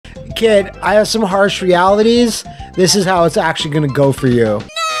kid, I have some harsh realities. This is how it's actually gonna go for you. No!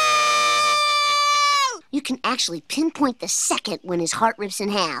 You can actually pinpoint the second when his heart rips in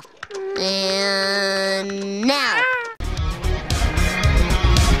half. And now.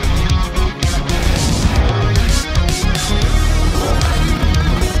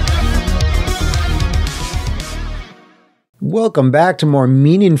 Welcome back to more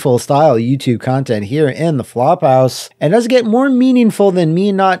meaningful style YouTube content here in the Flophouse. And it does get more meaningful than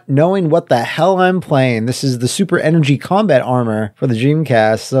me not knowing what the hell I'm playing. This is the Super Energy Combat Armor for the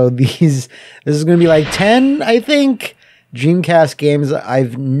Dreamcast. So this is going to be like 10, I think, Dreamcast games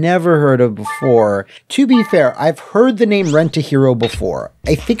I've never heard of before. To be fair, I've heard the name Rent a Hero before.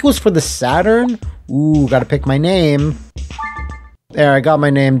 I think it was for the Saturn. Ooh, gotta pick my name. There, I got my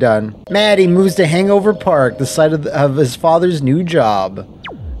name done. Maddie moves to Hangover Park, the site of his father's new job.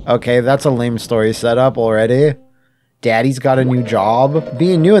 Okay, that's a lame story set up already. Daddy's got a new job.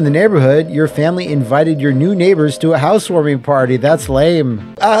 Being new in the neighborhood, your family invited your new neighbors to a housewarming party. That's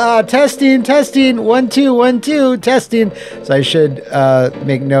lame. Testing, 1, 2, 1, 2, testing. So I should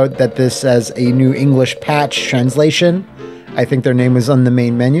make note that this says a new English patch translation. I think their name was on the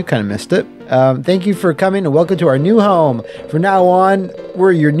main menu, kind of missed it. Thank you for coming and welcome to our new home. From now on,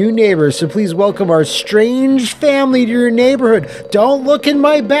 we're your new neighbors, so please welcome our strange family to your neighborhood. Don't look in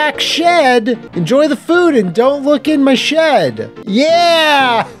my back shed. Enjoy the food and don't look in my shed.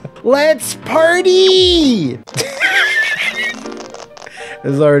 Yeah! Let's party! This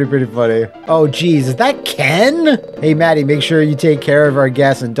is already pretty funny. Oh, geez, is that Ken? Hey, Maddie, make sure you take care of our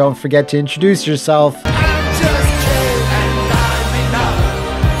guests and don't forget to introduce yourself.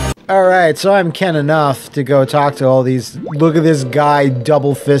 Alright, so I'm Ken enough to go talk to all these. Look at this guy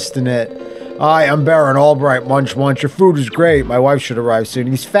double fisting it. Hi, I'm Baron Albright, munch munch. Your food is great. My wife should arrive soon.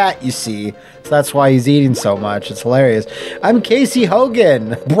 He's fat, you see. So that's why he's eating so much. It's hilarious. I'm Casey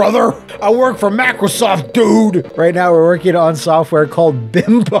Hogan. Brother, I work for Microsoft, dude. Right now we're working on software called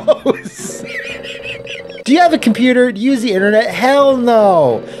Bimbos. Do you have a computer? Do you use the internet? Hell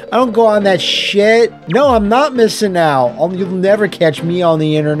no. I don't go on that shit. No, I'm not missing out. You'll never catch me on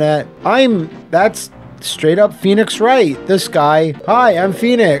the internet. That's straight up Phoenix Wright. This guy. Hi, I'm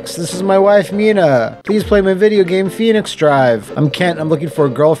Phoenix. This is my wife, Mina. Please play my video game, Phoenix Drive. I'm Kent. I'm looking for a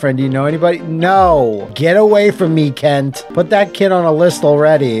girlfriend. Do you know anybody? No. Get away from me, Kent. Put that kid on a list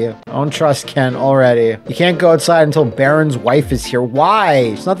already. I don't trust Kent already. You can't go outside until Baron's wife is here.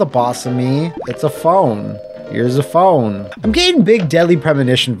 Why? She's not the boss of me. It's a phone. Here's a phone. I'm getting big Deadly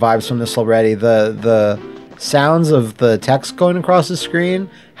Premonition vibes from this already. The sounds of the text going across the screen.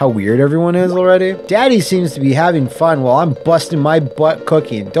 How weird everyone is already. Daddy seems to be having fun while I'm busting my butt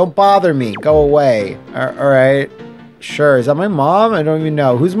cooking. Don't bother me. Go away. Alright. Sure. Is that my mom? I don't even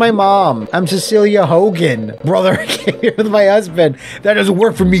know. Who's my mom? I'm Cecilia Hogan. Brother, I came here with my husband. That doesn't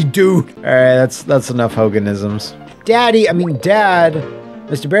work for me, dude. Alright, that's enough Hoganisms. Dad.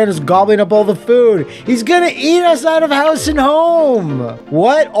 Mr. Baron is gobbling up all the food. He's gonna eat us out of house and home.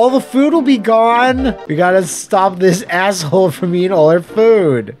 What? All the food will be gone? We gotta stop this asshole from eating all our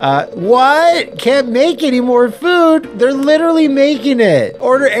food. What? Can't make any more food? They're literally making it.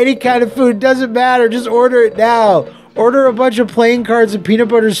 Order any kind of food. Doesn't matter. Just order it now. Order a bunch of playing cards with peanut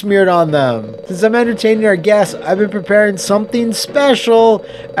butter smeared on them. Since I'm entertaining our guests, I've been preparing something special.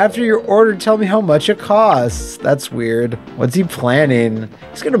 After your order, tell me how much it costs. That's weird. What's he planning?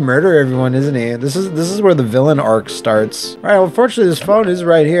 He's gonna murder everyone, isn't he? This is where the villain arc starts. All right, well, unfortunately, this phone is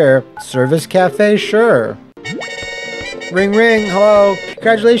right here. Service cafe? Sure. Ring, ring. Hello.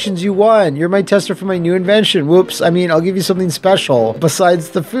 Congratulations, you won. You're my tester for my new invention. Whoops. I mean, I'll give you something special besides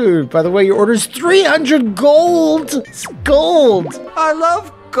the food. By the way, your order's 300 gold. It's gold. I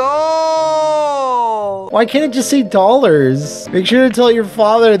love gold. Why can't it just say dollars? Make sure to tell your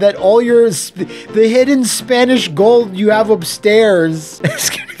father that all the hidden Spanish gold you have upstairs is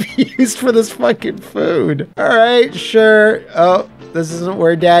going to be used for this fucking food. All right, sure. Oh. This isn't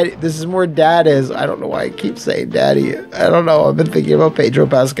where this is where dad is. I don't know why I keep saying daddy. I don't know. I've been thinking about Pedro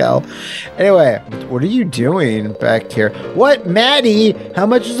Pascal. Anyway, what are you doing back here? What, Maddie? How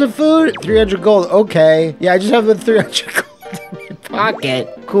much is the food? 300 gold. Okay. Yeah, I just have the 300 gold in my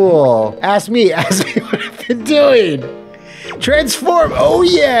pocket. Cool. Ask me what I've been doing. Transform. Oh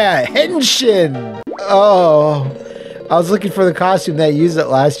yeah. Henshin. Oh. I was looking for the costume that I used at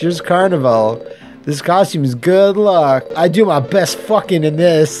last year's carnival. This costume is good luck. I do my best fucking in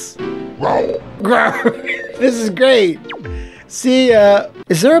this. This is great. See,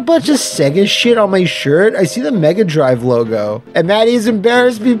 is there a bunch of Sega shit on my shirt? I see the Mega Drive logo. And Maddie's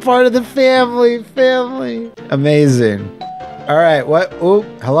embarrassed to be part of the family. Amazing. All right, what? Oh,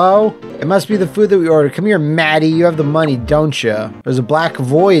 hello? It must be the food that we ordered. Come here, Maddie. You have the money, don't you? There's a black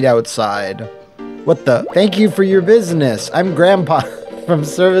void outside. What the? Thank you for your business. I'm Grandpa from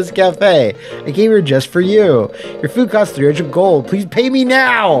Service Cafe. I came here just for you. Your food costs 300 gold. Please pay me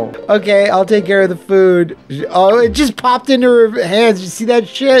now. Okay, I'll take care of the food. Oh, it just popped into her hands. You see that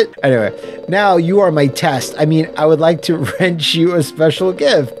shit? Anyway, now you are my test. I mean, I would like to rent you a special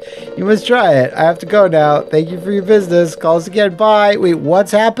gift. You must try it. I have to go now. Thank you for your business. Call us again. Bye. Wait,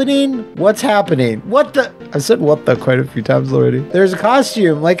 what's happening? What's happening? What the? I've said what the quite a few times already. There's a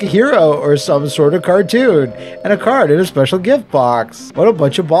costume like a hero or some sort of cartoon and a card in a special gift box. What a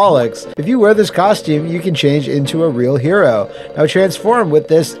bunch of bollocks. If you wear this costume, you can change into a real hero. Now transform with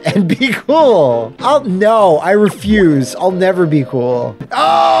this and be cool. No, I refuse. I'll never be cool.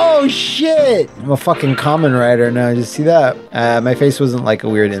 Oh, shit. I'm a fucking common rider now. Did you see that? My face wasn't like a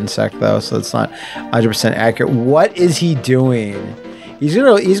weird insect though, so it's not 100% accurate. What is he doing? He's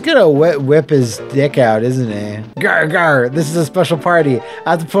gonna whip his dick out, isn't he? Gar gar, this is a special party.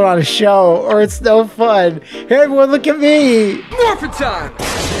 I have to put on a show or it's no fun. Hey everyone, look at me. Morphin' time!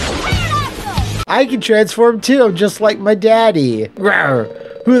 I can transform too, I'm just like my daddy.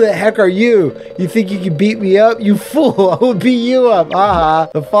 Rawr. Who the heck are you? You think you can beat me up? You fool, I will beat you up. Aha,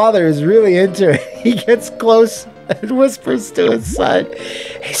 the father is really into it. He gets close and whispers to his son.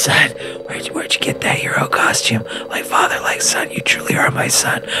 Hey son, where'd you get that hero costume? Like father, like son, you truly are my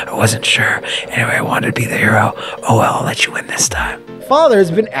son. I wasn't sure. Anyway, I wanted to be the hero. Oh well, I'll let you win this time. Father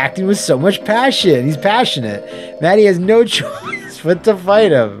has been acting with so much passion. He's passionate. Maddie has no choice but to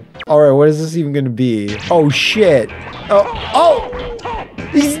fight him. Alright, what is this even gonna be? Oh shit. Oh!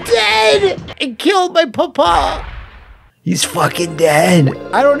 He's dead! It killed my papa! He's fucking dead.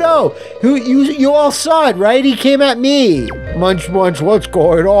 I don't know. You all saw it, right? He came at me. Munch, munch, what's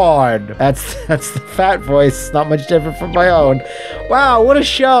going on? That's the fat voice. Not much different from my own. Wow, what a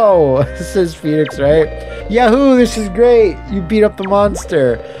show. This is Phoenix, right? Yahoo, this is great. You beat up the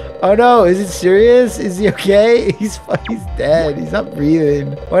monster. Oh no, is it serious? Is he okay? He's dead. He's not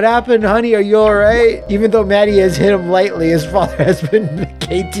breathing. What happened, honey? Are you alright? Even though Maddie has hit him lightly, his father has been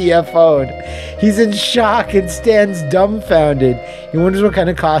KTFO'd. He's in shock and stands dumbfounded. He wonders what kind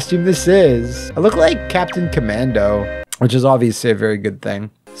of costume this is. I look like Captain Commando, which is obviously a very good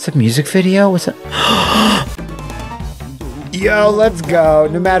thing. It's a music video? What's that? Yo, let's go.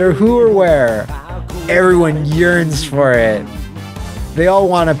 No matter who or where, everyone yearns for it. They all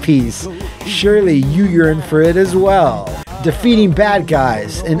want a piece. Surely you yearn for it as well. Defeating bad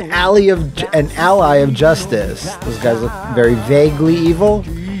guys, an ally of justice. Those guys look very vaguely evil.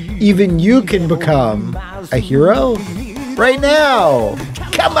 Even you can become a hero right now.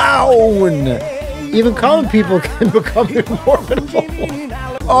 Come on! Even common people can become immortal.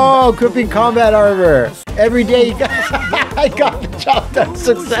 Oh, equipping combat armor. Every day I got the job done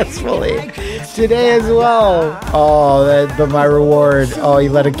successfully. Today as well. Oh, but my reward. Oh, you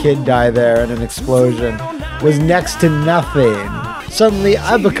let a kid die there in an explosion. Was next to nothing. Suddenly,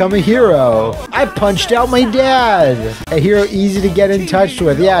 I've become a hero. I punched out my dad. A hero easy to get in touch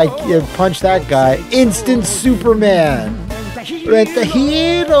with. Yeah, I punched that guy. Instant Superman. Rent the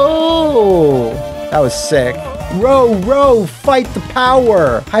hero. That was sick. Row, fight the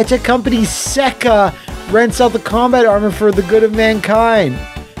power. High-tech company Seka rents out the combat armor for the good of mankind.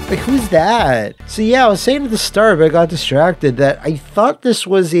 Wait, who's that? So yeah, I was saying at the start, but I got distracted that I thought this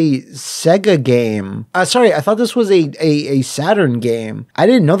was a Sega game. Sorry, I thought this was a Saturn game. I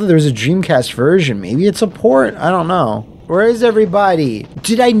didn't know that there was a Dreamcast version. Maybe it's a port? I don't know. Where is everybody?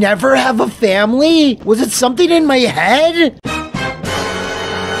 Did I never have a family? Was it something in my head?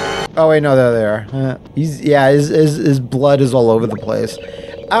 Oh wait, no, there they are. His blood is all over the place.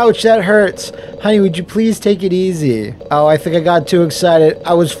 Ouch, that hurts. Honey, would you please take it easy? Oh, I think I got too excited.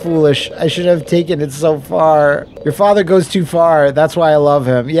 I was foolish. I should have taken it so far. Your father goes too far. That's why I love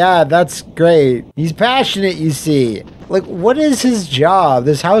him. Yeah, that's great. He's passionate, you see. Like, what is his job?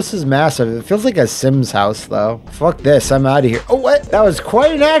 This house is massive. It feels like a Sims house, though. Fuck this. I'm out of here. Oh, what? That was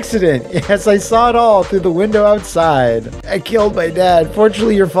quite an accident. Yes, I saw it all through the window outside. I killed my dad.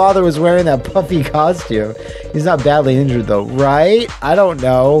 Fortunately, your father was wearing that puffy costume. He's not badly injured, though, right? I don't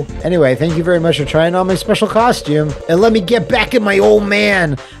know. Anyway, thank you very much for trying on my special costume. And let me get back at my old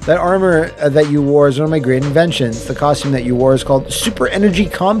man. That armor that you wore is one of my great inventions. The costume that you wore is called Super Energy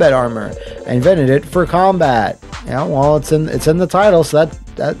Combat Armor. I invented it for combat. Yeah, well, it's in the title, so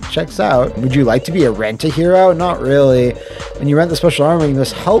that checks out. Would you like to be a rent-a-hero? Not really. When you rent the special armor, you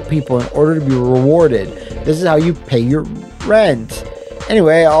must help people in order to be rewarded. This is how you pay your rent.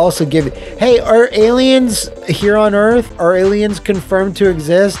 Anyway, I'll also give it. Hey, are aliens here on Earth? Are aliens confirmed to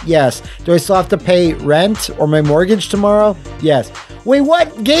exist? Yes. Do I still have to pay rent or my mortgage tomorrow? Yes. Wait,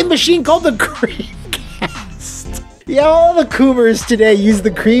 what? Game machine called the Dreamcast. Yeah, all the Coomers today use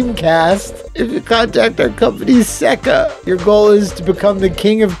the Creamcast. If you contact our company, Seca, your goal is to become the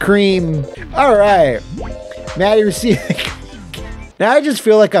king of cream. All right. Maddie received the Creamcast. Now I just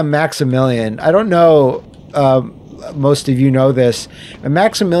feel like I'm Maximilian. I don't know. Most of you know this.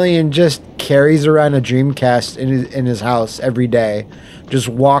 Maximilian just carries around a Dreamcast in his house every day. Just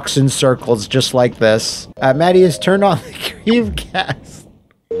walks in circles just like this. Maddie has turned on the Dreamcast.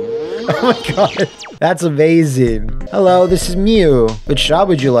 Oh my god. That's amazing. Hello, this is Mew. Which job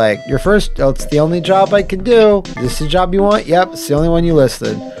would you like? Your first? Oh, it's the only job I can do. Is this the job you want? Yep, it's the only one you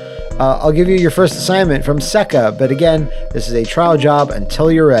listed. I'll give you your first assignment from Seca, but again, this is a trial job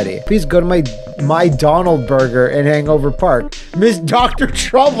until you're ready. Please go to my Donald Burger in Hangover Park. Miss Dr.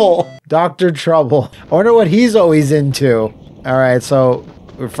 Trouble. Dr. Trouble. I wonder what he's always into. All right, so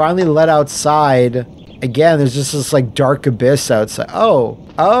we're finally let outside. Again, there's just this like dark abyss outside.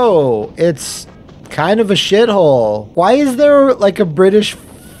 Oh, it's kind of a shithole. Why is there like a British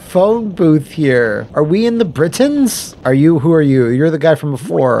phone booth here? Are we in the Britons? Who are you? You're the guy from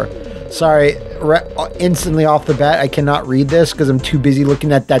before. Sorry, instantly off the bat, I cannot read this because I'm too busy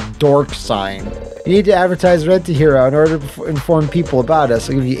looking at that dork sign. You need to advertise Rent a Hero in order to inform people about us.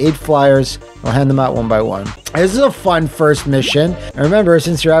 I'll give you 8 flyers. I'll hand them out one by one. This is a fun first mission. And remember,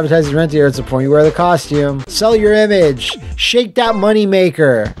 since you're advertising Rent a Hero, it's the point you wear the costume. Sell your image. Shake that money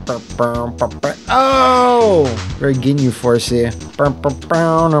maker. Oh! Very Ginyu Forcey.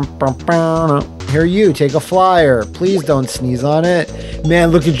 Here you, take a flyer. Please don't sneeze on it. Man,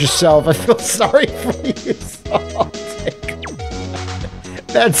 look at yourself. I feel sorry for you.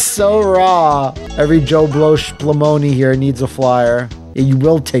 That's so raw. Every Joe Blow Splamoni here needs a flyer. Yeah, you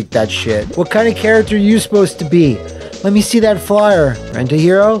will take that shit. What kind of character are you supposed to be? Let me see that flyer. Rent a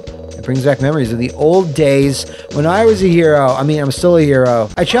Hero? It brings back memories of the old days when I was a hero. I mean, I'm still a hero.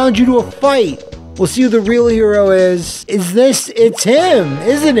 I challenge you to a fight. We'll see who the real hero is. It's him,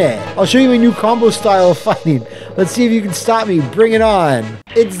 isn't it? I'll show you a new combo style of fighting. Let's see if you can stop me. Bring it on.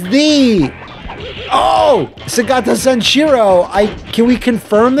 It's the... Oh! Sagata Sanshiro! Can we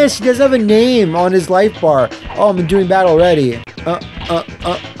confirm this? He does have a name on his life bar. Oh, I'm doing battle already.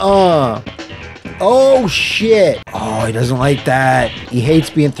 Oh, shit. Oh, he doesn't like that. He hates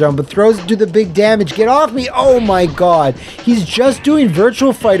being thrown, but throws do the big damage. Get off me. Oh, my God. He's just doing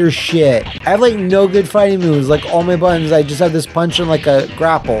Virtual Fighter shit. I have, like, no good fighting moves. Like, all my buttons, I just have this punch and, like, a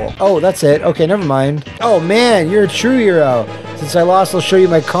grapple. Oh, that's it. Okay, never mind. Oh, man, you're a true hero. Since I lost, I'll show you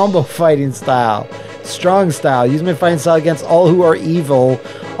my combo fighting style. Strong style. Use my fighting style against all who are evil.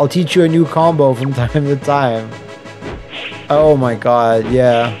 I'll teach you a new combo from time to time. Oh, my God.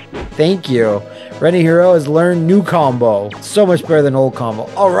 Yeah. Thank you. Rent a Hero has learned new combo. So much better than old combo.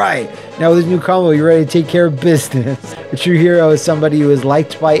 Alright, now with this new combo, you're ready to take care of business. A true hero is somebody who is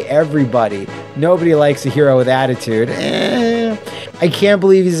liked by everybody. Nobody likes a hero with attitude. I can't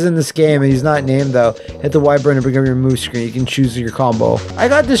believe he's in this game and he's not named though. Hit the Y button to bring up your move screen. You can choose your combo. I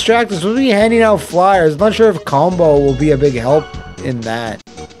got distracted, so we'll be handing out flyers. I'm not sure if combo will be a big help in that.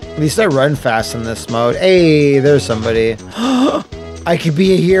 At least I run fast in this mode. Hey, there's somebody. I could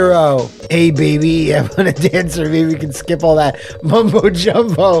be a hero. Hey, baby, I'm on a dancer. Maybe we can skip all that mumbo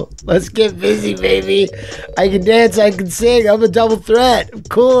jumbo. Let's get busy, baby. I can dance, I can sing. I'm a double threat. I'm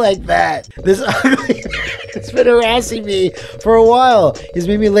cool like that. This ugly it's been harassing me for a while. He's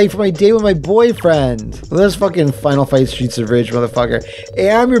made me late for my date with my boyfriend. Well, this fucking Final Fight Streets of Rage, motherfucker.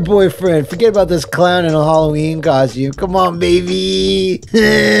 Hey, I'm your boyfriend. Forget about this clown in a Halloween costume. Come on, baby.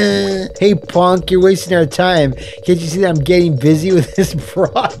 Hey, punk, you're wasting our time. Can't you see that I'm getting busy with this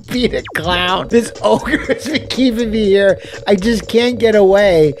broad beat a clown? This ogre has been keeping me here. I just can't get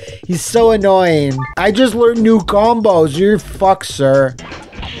away. He's so annoying. I just learned new combos. You're fucked, sir.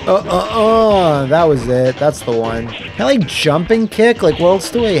 That was it. That's the one. Can I like jumping kick? Like what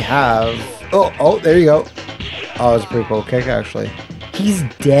else do I have? Oh, there you go. Oh, it's a pretty cool kick actually. He's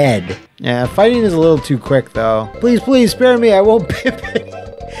dead. Yeah, fighting is a little too quick though. Please spare me. I won't pimp it.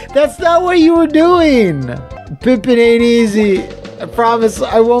 That's not what you were doing. Pimping ain't easy. I promise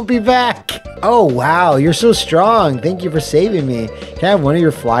I won't be back. Oh, wow, you're so strong. Thank you for saving me. Can I have one of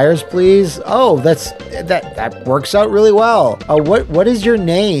your flyers, please? Oh, that works out really well. What is your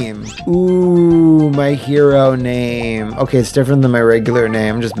name? Ooh, my hero name. Okay, it's different than my regular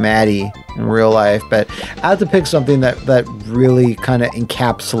name. I'm just Maddie in real life, but I have to pick something that really kind of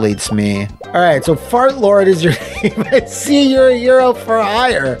encapsulates me. All right, so Fart Lord is your name. I see you're a hero for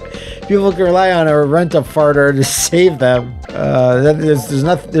hire. People can rely on or rent a farter to save them. There's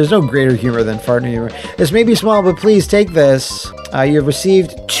no greater humor than farting humor. This may be small, but please take this. You have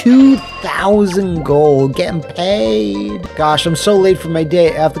received 2,000 gold. Getting paid. Gosh, I'm so late for my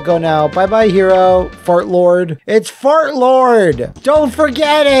date. I have to go now. Bye-bye, hero. Fart Lord. It's Fart Lord. Don't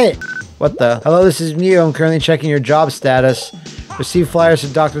forget it. What the? Hello, this is Mew. I'm currently checking your job status. Receive flyers to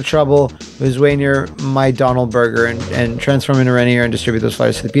Dr. Trouble, who's way near my Donald Burger, and transform into Renier and distribute those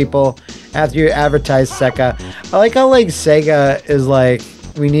flyers to the people. After you advertise Sega. I like how like Sega is like,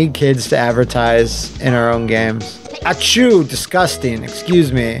 we need kids to advertise in our own games. Achoo, disgusting,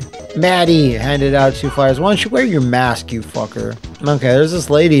 excuse me. Maddie handed out 2 flyers. Why don't you wear your mask, you fucker? Okay, there's this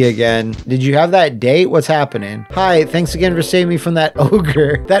lady again. Did you have that date? What's happening? Hi, thanks again for saving me from that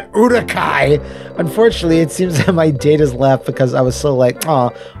ogre. That Urukai. Unfortunately, it seems that my date has left because I was so like, oh,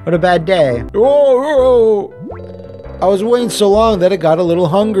 what a bad day. Whoa. I was waiting so long that I got a little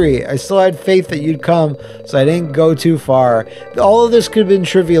hungry. I still had faith that you'd come, so I didn't go too far. All of this could have been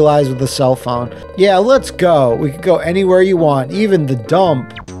trivialized with a cell phone. Yeah, let's go. We could go anywhere you want, even the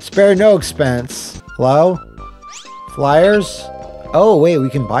dump. Spare no expense. Hello? Flyers? Oh, wait,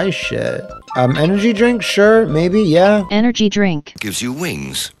 we can buy shit. Energy drink? Sure, maybe, yeah. Energy drink. Gives you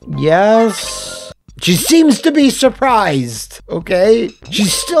wings. Yes. She seems to be surprised, okay?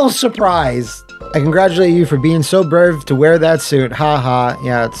 She's still surprised. I congratulate you for being so brave to wear that suit. Haha.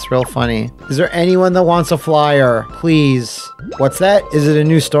 Yeah, it's real funny. Is there anyone that wants a flyer? Please. What's that? Is it a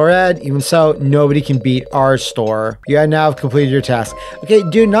new store ad? Even so, nobody can beat our store. You now have completed your task. Okay,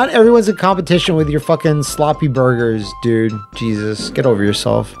 dude, not everyone's in competition with your fucking sloppy burgers, dude. Jesus, get over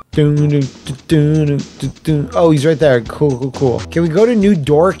yourself. Oh, he's right there. Cool. Can we go to New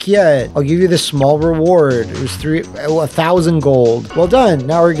Dork yet? I'll give you this small reward. It was 1,000 gold. Well done.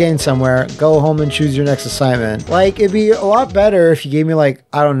 Now we're getting somewhere. Go home and choose your next assignment. Like, it'd be a lot better if you gave me like,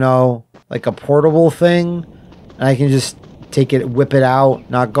 I don't know, like a portable thing, and I can just take it, whip it out,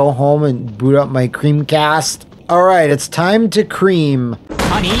 not go home and boot up my Dreamcast. All right, it's time to cream.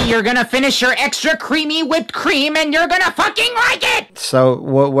 Honey, you're gonna finish your extra creamy whipped cream and you're gonna fucking like it! So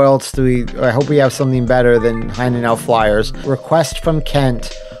what else do we, I hope we have something better than handing out flyers. Request from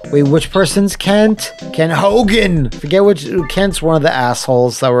Kent. Wait, which person's Kent? Kent Hogan! Forget which, Kent's one of the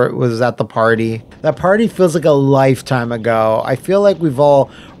assholes that was at the party. That party feels like a lifetime ago. I feel like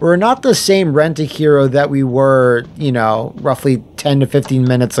we're not the same Rent-A-Hero that we were, you know, roughly 10 to 15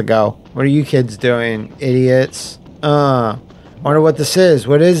 minutes ago. What are you kids doing, idiots? Wonder what this is.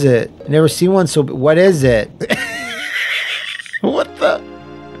 What is it? I never seen one so... What is it? What the...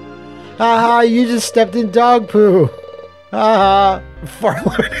 Haha, you just stepped in dog poo. Haha.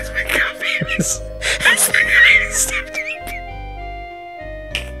 Farlord has become famous as the guy who stepped in.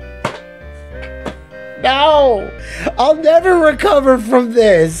 No! I'll never recover from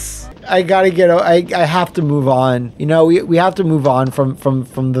this. I gotta get... I have to move on. You know, we have to move on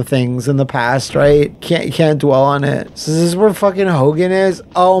from the things in the past, right? Can't dwell on it. So this is where fucking Hogan is?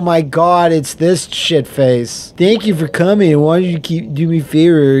 Oh my god, it's this shit face. Thank you for coming. Why don't you do me a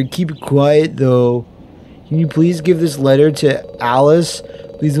favor? Keep it quiet, though. Can you please give this letter to Alice?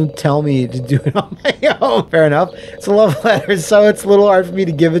 Please don't tell me to do it on my own. Fair enough. It's a love letter, so it's a little hard for me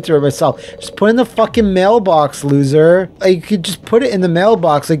to give it to her myself. Just put it in the fucking mailbox, loser. Like, you could just put it in the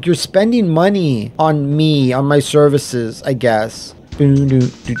mailbox. Like, you're spending money on me, on my services, I guess.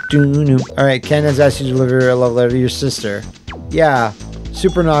 Alright, Ken has asked you to deliver a love letter to your sister. Yeah,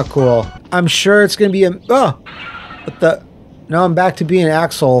 super not cool. I'm sure it's gonna be a... Oh! What the... Now I'm back to being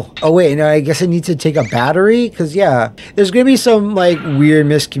Axel. Oh wait, no, I guess I need to take a battery? Because yeah, there's going to be some like weird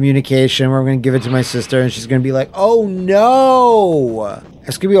miscommunication where I'm going to give it to my sister and she's going to be like, oh no!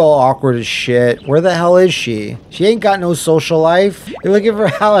 It's going to be all awkward as shit. Where the hell is she? She ain't got no social life. You're looking for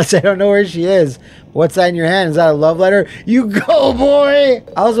Alice, I don't know where she is. What's that in your hand? Is that a love letter? You go, boy!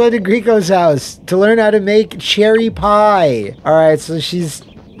 I also went to Grieco's house to learn how to make cherry pie. Alright, so she's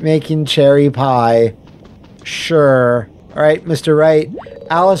making cherry pie. Sure. All right, Mr. Wright.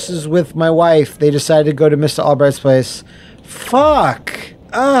 Alice is with my wife. They decided to go to Mr. Albright's place. Fuck.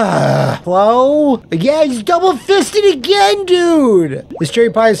 Hello? Yeah, he's double-fisted again, dude. This cherry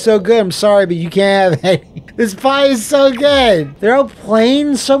pie is so good. I'm sorry, but you can't have any. This pie is so good. They're out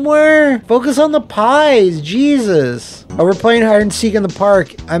playing somewhere? Focus on the pies, Jesus. Oh, we're playing hide and seek in the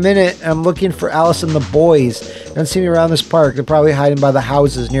park. I'm in it. I'm looking for Alice and the boys. They don't see me around this park. They're probably hiding by the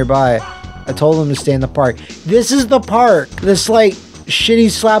houses nearby. I told them to stay in the park. This is the park. This, like,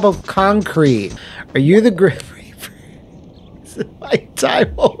 shitty slab of concrete. Are you the Grim Reaper? Is it my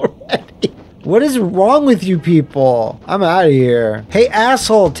time already? What is wrong with you people? I'm out of here. Hey,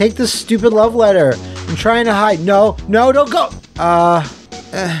 asshole, take this stupid love letter. I'm trying to hide. No, don't go.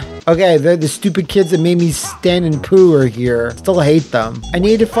 Okay, the stupid kids that made me stand and poo are here. Still hate them. I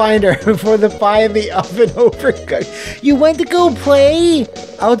need to find her before the pie in the oven overcooked. You went to go play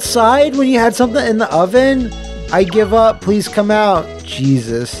outside when you had something in the oven? I give up. Please come out.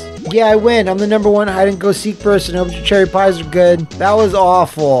 Jesus. Yeah, I win. I'm the #1 hide and go seek person. Hope your cherry pies are good. That was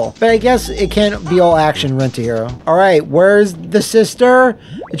awful. But I guess it can't be all action, Rent-A-Hero. All right, where's the sister?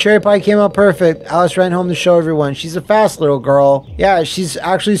 The cherry pie came out perfect. Alice ran home to show everyone. She's a fast little girl. Yeah, she's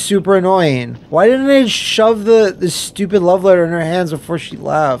actually super annoying. Why didn't I shove the stupid love letter in her hands before she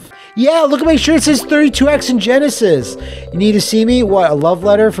left? Yeah, look at my shirt. It says 32X in Genesis. You need to see me? What, a love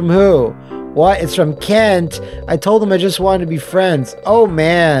letter from who? What? It's from Kent. I told him I just wanted to be friends. Oh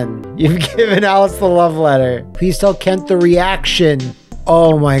man, you've given Alice the love letter. Please tell Kent the reaction.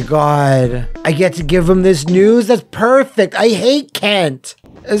 Oh my god. I get to give him this news? That's perfect. I hate Kent.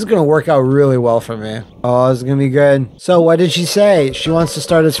 This is gonna work out really well for me. Oh, this is gonna be good. So what did she say? She wants to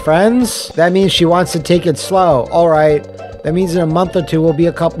start as friends? That means she wants to take it slow. All right. That means in a month or two we'll be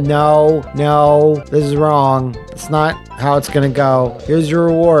a couple. No, this is wrong. It's not how it's gonna go. Here's your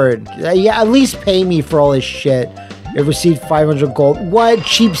reward. Yeah, at least pay me for all this shit. You received 500 gold. What,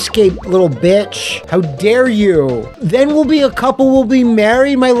 cheapskate little bitch? How dare you? Then we'll be a couple, we'll be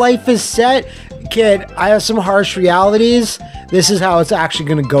married, my life is set. Kid, I have some harsh realities. This is how it's actually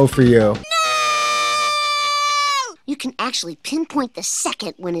gonna go for you. You can actually pinpoint the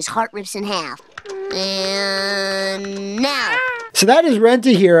second when his heart rips in half. And now. So that is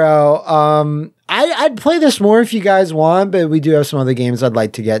Rent-A-Hero. I'd play this more if you guys want, but we do have some other games I'd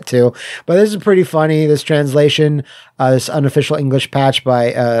like to get to. But this is pretty funny. This translation, this unofficial English patch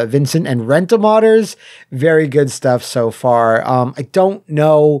by Vincent and Rent-A-Modders. Very good stuff so far. I don't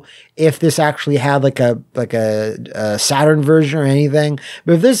know if this actually had like a Saturn version or anything,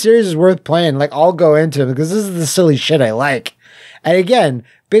 but if this series is worth playing, like I'll go into it because this is the silly shit I like. And again,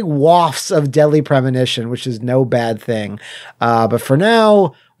 big wafts of Deadly Premonition, which is no bad thing. But for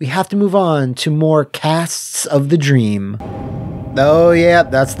now, we have to move on to more casts of the dream. Oh, yeah,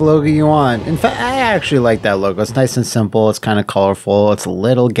 that's the logo you want. In fact, I actually like that logo. It's nice and simple. It's kind of colorful. It's a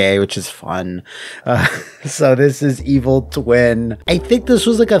little gay, which is fun. So this is Evil Twin. I think this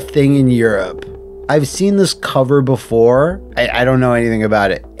was like a thing in Europe. I've seen this cover before. I don't know anything about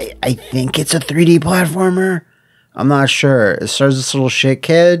it. I think it's a 3D platformer. I'm not sure. It stars this little shit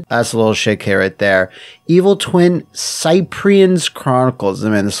kid. That's a little shit kid right there. Evil Twin Cyprian's Chronicles. I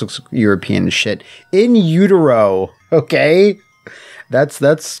mean, this looks European shit. In Utero. Okay.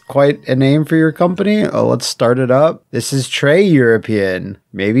 That's quite a name for your company. Oh, let's start it up. This is Trey European.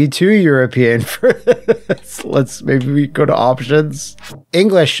 Maybe too European for this. Maybe we go to options.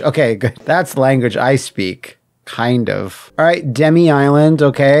 English. Okay, good. That's the language I speak. Kind of. All right, Demi Island.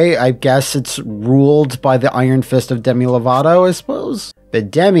 Okay, I guess it's ruled by the Iron Fist of Demi Lovato, I suppose. But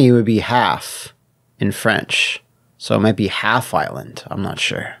Demi would be half in French. So it might be half island. I'm not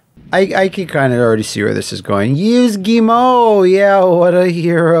sure. I can kind of already see where this is going. Use Guillemot. Yeah, what a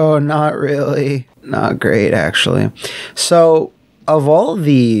hero. Not really. Not great, actually. So, of all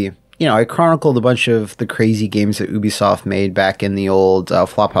the... You know, I chronicled a bunch of the crazy games that Ubisoft made back in the old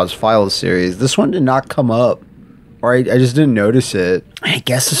Flophouse Files series. This one did not come up. Or I just didn't notice it. I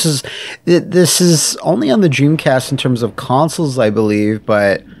guess this is only on the Dreamcast in terms of consoles, I believe,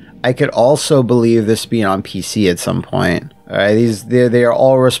 but I could also believe this being on PC at some point. All right, they are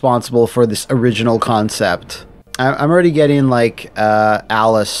all responsible for this original concept. I'm already getting like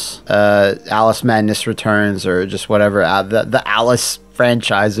Alice Madness Returns or just whatever the Alice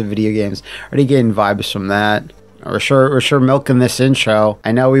franchise of video games. Already getting vibes from that. We're sure milking this intro.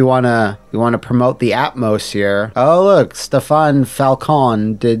 I know we wanna promote the Atmos here. Oh look, Stefan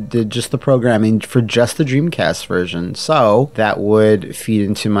Falcon did just the programming for just the Dreamcast version. So that would feed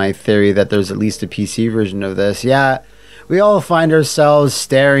into my theory that there's at least a PC version of this. Yeah, we all find ourselves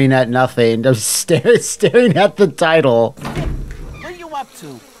staring at nothing. Just staring at the title. What are you up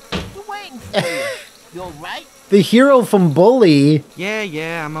to? You're waiting for you. You alright? The hero from Bully.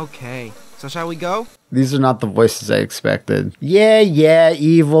 Yeah, I'm okay. So shall we go? These are not the voices I expected. Yeah,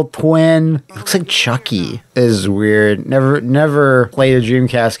 evil twin. Looks like Chucky. This is weird. Never played a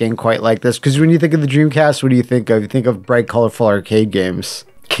Dreamcast game quite like this. Because when you think of the Dreamcast, what do you think of? You think of bright, colorful arcade games.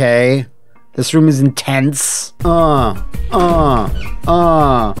 Okay. This room is intense. Happy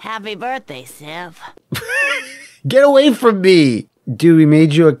birthday, Siv. Get away from me. Dude, we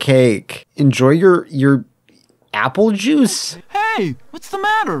made you a cake. Enjoy your apple juice. Hey, what's the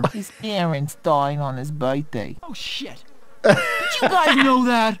matter? His parents died on his birthday. Oh, shit. Did you guys know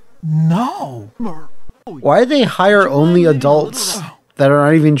that? No. Why do they hire only adults that are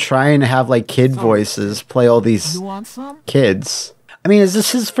not even trying to have like kid voices play all these You want some? kids? I mean, is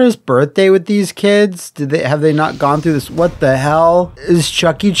this his first birthday with these kids? Have they not gone through this? What the hell? Is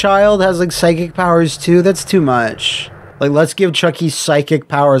Chucky child has like psychic powers too? That's too much. Like, let's give Chucky psychic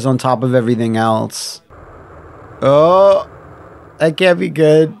powers on top of everything else. Oh, that can't be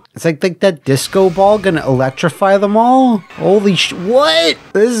good. It's like that disco ball gonna electrify them all? Holy what?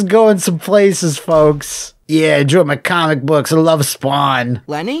 This is going some places, folks. Yeah, I drew my comic books. I love Spawn.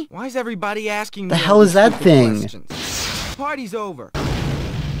 Lenny? Why is everybody asking me The all hell is these that stupid thing? questions? Party's over.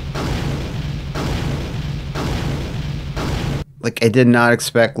 Like, I did not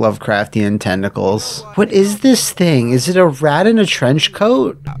expect Lovecraftian tentacles. What is this thing? Is it a rat in a trench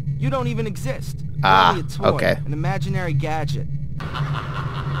coat? You don't even exist. You're Ah, only a toy, okay. An imaginary gadget.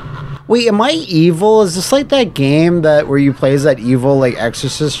 Wait, am I evil? Is this like that game where you play as that evil, like,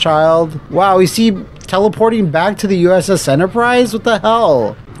 exorcist child? Wow, we see teleporting back to the USS Enterprise? What the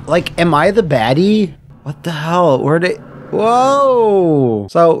hell? Like, am I the baddie? What the hell? Whoa!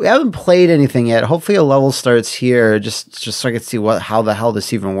 So, we haven't played anything yet. Hopefully a level starts here, just so I can see how the hell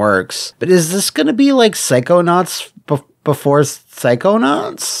this even works. But is this gonna be like Psychonauts before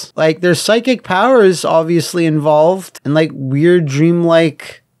Psychonauts? Like, there's psychic powers obviously involved, and like weird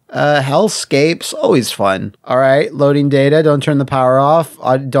dreamlike hellscapes. Always fun. Alright, loading data. Don't turn the power off.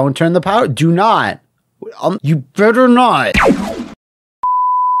 Don't turn the power. Do not! You better not!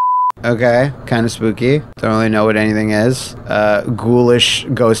 Okay, kind of spooky. Don't really know what anything is. Ghoulish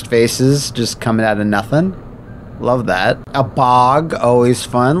ghost faces just coming out of nothing. Love that. A bog, always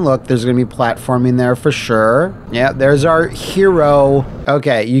fun. Look, there's gonna be platforming there for sure. Yeah, there's our hero.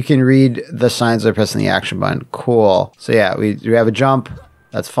 Okay, you can read the signs by pressing the action button. Cool. So yeah, we have a jump.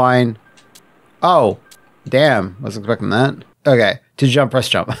 That's fine. Oh, damn. Wasn't expecting that. Okay, to jump, press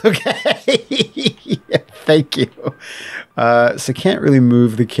jump. Okay. Thank you. So can't really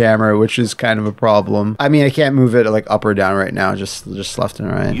move the camera, which is kind of a problem. I mean, I can't move it like up or down right now, just left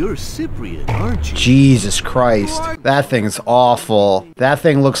and right. You're Cyprian, aren't you? Jesus Christ. That thing is awful. That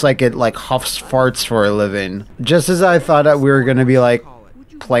thing looks like it like huffs farts for a living. Just as I thought that we were gonna be like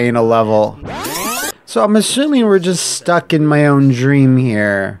playing a level. So I'm assuming we're just stuck in my own dream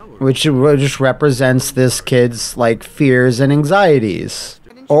here, which just represents this kid's like fears and anxieties.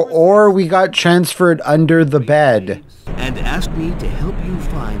 Or we got transferred under the bed. And asked me to help you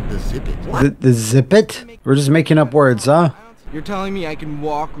find the Zippet. The Zippet? We're just making up words, huh? You're telling me I can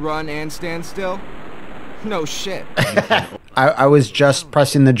walk, run, and stand still? No shit. I was just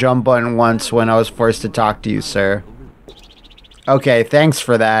pressing the jump button once when I was forced to talk to you, sir. Okay, thanks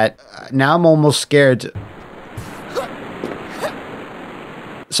for that. Now I'm almost scared.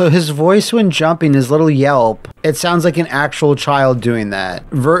 So his voice when jumping, his little yelp, it sounds like an actual child doing that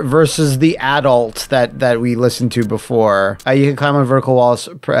versus the adult that we listened to before. You can climb on vertical walls,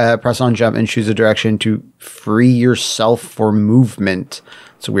 press on jump, and choose a direction to free yourself for movement.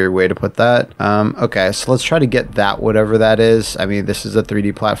 It's a weird way to put that. Okay, so let's try to get that, whatever that is. I mean, this is a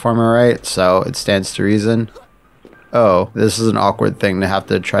 3D platformer, right? So it stands to reason. Oh, this is an awkward thing to have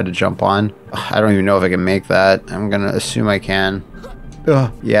to try to jump on. I don't even know if I can make that. I'm gonna assume I can.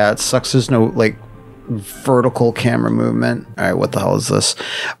 Ugh. Yeah, it sucks. There's no, like, vertical camera movement. All right, what the hell is this?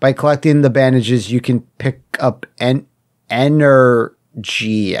 By collecting the bandages, you can pick up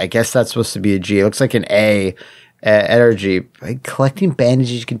energy. I guess that's supposed to be a G. It looks like an A. Energy. By collecting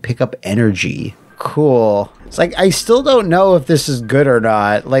bandages, you can pick up energy. Cool. It's like, I still don't know if this is good or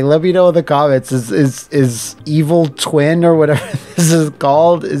not. Like, let me know in the comments. Is Evil Twin or whatever this is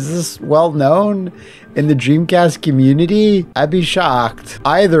called, is this well known in the Dreamcast community? I'd be shocked.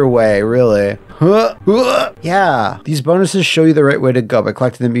 Either way, really. Yeah. These bonuses show you the right way to go. By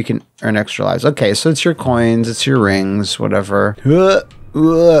collecting them, you can earn extra lives. Okay, so it's your coins, it's your rings, whatever.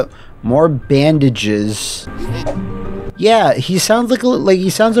 More bandages. Yeah, he sounds like he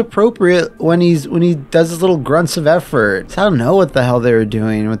sounds appropriate when he does his little grunts of effort. So I don't know what the hell they were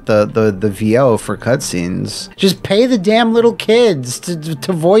doing with the VO for cutscenes. Just pay the damn little kids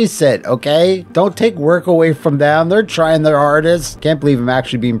to voice it, okay? Don't take work away from them. They're trying their hardest. Can't believe I'm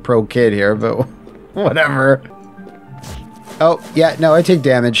actually being pro kid here, but whatever. Oh, yeah, no, I take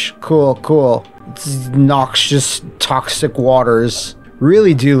damage. Cool, cool. It's noxious, toxic waters.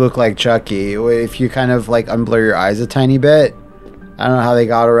 Really do look like Chucky if you kind of like unblur your eyes a tiny bit. I don't know how they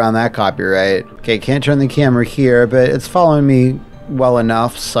got around that copyright. Okay, can't turn the camera here, but it's following me well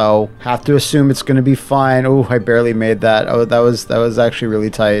enough, so have to assume it's gonna be fine. Oh, I barely made that. Oh, that was actually really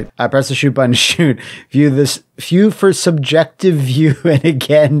tight. I press the shoot button to shoot. View for subjective view, and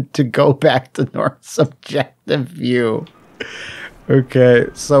again to go back to normal subjective view. Okay,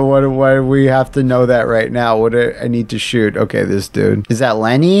 so what do we have to know that right now? What do I need to shoot? Okay, this dude. Is that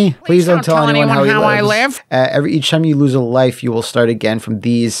Lenny? Please don't tell anyone how he lives. Each time you lose a life, you will start again from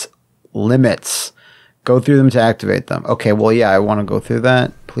these limits. Go through them to activate them. Okay, well, yeah, I want to go through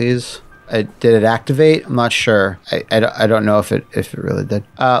that, please. Did it activate? I'm not sure. I don't know if it really did.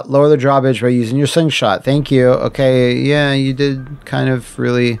 Lower the drawbridge by using your slingshot. Thank you. Okay, yeah, you did kind of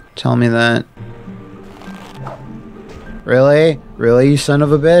really tell me that. Really? Really, you son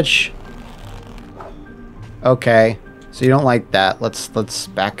of a bitch? Okay. So you don't like that. Let's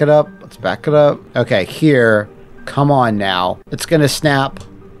back it up. Let's back it up. Okay, here. Come on now. It's gonna snap.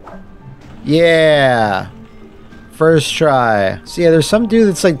 Yeah. First try. So yeah, there's some dude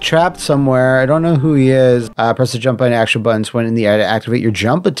that's like trapped somewhere. I don't know who he is. Press the jump button action buttons when in the air to activate your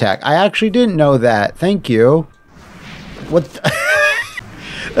jump attack. I actually didn't know that. Thank you. What the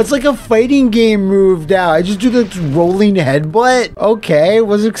That's like a fighting game move now. I just do the rolling headbutt. Okay,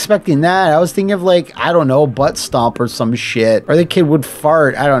 wasn't expecting that. I was thinking of like, I don't know, butt stomp or some shit. Or the kid would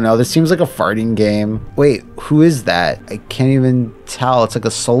fart. I don't know. This seems like a farting game. Wait, who is that? I can't even tell. It's like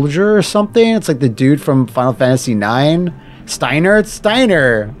a soldier or something. It's like the dude from Final Fantasy IX. Steiner? It's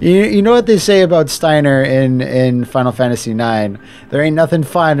Steiner. You know what they say about Steiner in Final Fantasy IX? There ain't nothing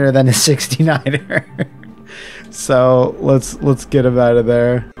finer than a 69er. So let's get him out of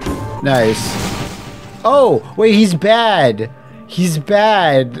there. Nice. Oh, wait, he's bad. He's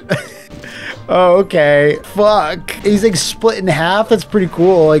bad. Oh, okay. Fuck. He's like split in half. That's pretty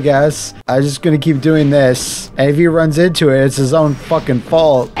cool, I guess. I'm just gonna keep doing this. And if he runs into it, it's his own fucking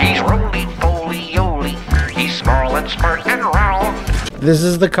fault. He's roly-poly-oly. He's small and smart and round. This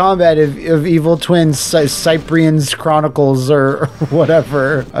is the combat of Evil Twins, Cyprian's Chronicles, or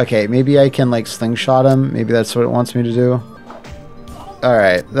whatever. Okay, maybe I can like slingshot him. Maybe that's what it wants me to do. All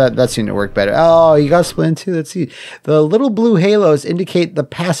right, that seemed to work better. Oh, you got split in two. Let's see. The little blue halos indicate the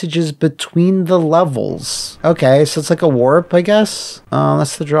passages between the levels. Okay, so it's like a warp, I guess.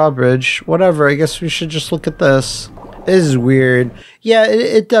 That's the drawbridge. Whatever, I guess we should just look at this. This is weird. Yeah,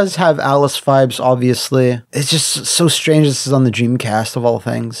 it does have Alice vibes, obviously. It's just so strange this is on the Dreamcast of all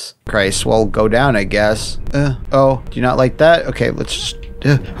things. Christ, well, go down, I guess. Oh, do you not like that? Okay, let's just...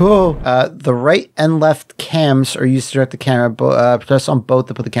 the right and left cams are used to direct the camera. Press on both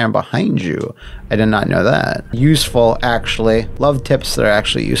to put the camera behind you. I did not know that. Useful, actually. Love tips that are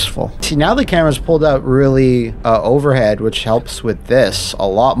actually useful. See, now the camera's pulled out really overhead, which helps with this a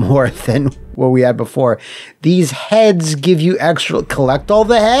lot more than what we had before. These heads give you extra... Collect all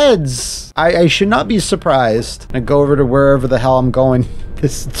the heads! I should not be surprised. I'm gonna go over to wherever the hell I'm going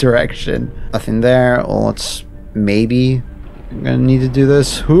this direction. Nothing there. Well, let's... Maybe... I'm gonna need to do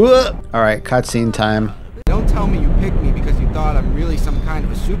this. Alright, cutscene time. Don't tell me you picked me because you thought I'm really some kind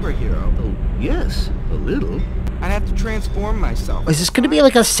of a superhero. Oh, yes, a little. I'd have to transform myself. Is this gonna be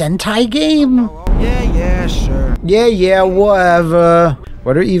like a Sentai game? Yeah, sure. Yeah, whatever.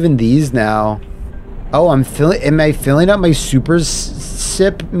 What are even these now? Oh, am I filling up my super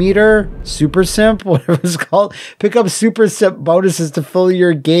sip meter? Super simp? Whatever it's called. Pick up super sip bonuses to fill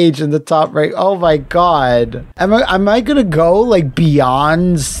your gauge in the top right. Oh my god. Am I gonna go like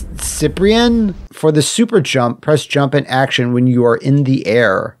beyond Cyprian? For the super jump, press jump and action when you are in the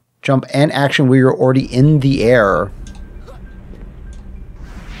air. Jump and action when you're already in the air.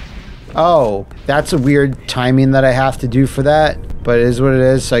 Oh, that's a weird timing that I have to do for that. But it is what it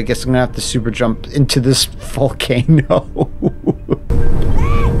is, so I guess I'm gonna have to super jump into this volcano.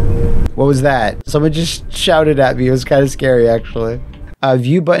 What was that? Someone just shouted at me. It was kind of scary, actually.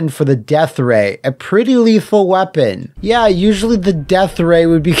 View button for the death ray. A pretty lethal weapon. Yeah, usually the death ray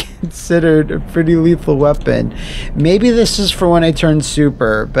would be considered a pretty lethal weapon. Maybe this is for when I turn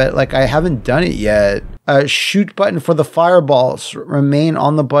super, but like I haven't done it yet. Shoot button for the fireballs. Remain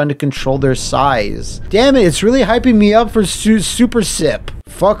on the button to control their size. Damn it, it's really hyping me up for super sip.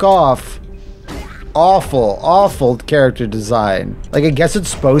 Fuck off. awful character design. Like, I guess it's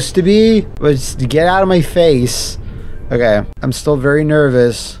supposed to be, but it's to get out of my face. Okay, I'm still very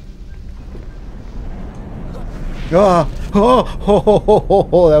nervous. Oh,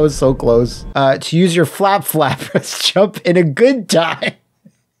 that was so close. To use your flap, press jump in a good time.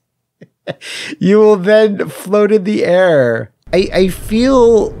 You will then float in the air. I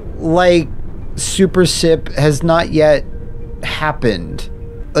feel like Super Sip has not yet happened.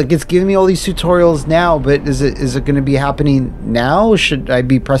 Like, it's giving me all these tutorials now, but is it going to be happening now? Should I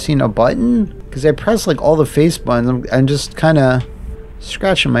be pressing a button? Because I press like all the face buttons. I'm just kind of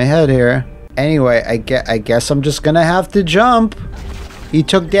scratching my head here. Anyway, I guess I'm just going to have to jump. He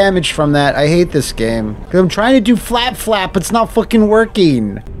took damage from that. I hate this game. I'm trying to do flap. It's not fucking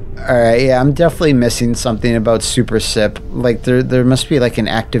working. Alright, yeah, I'm definitely missing something about Super Sip. Like, there must be like an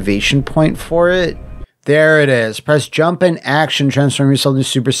activation point for it. There it is. Press jump and action, transform yourself into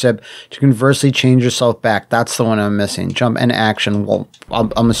Super Sip to conversely change yourself back. That's the one I'm missing. Jump and action. Well,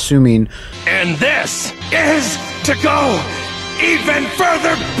 I'm assuming. And this is to go even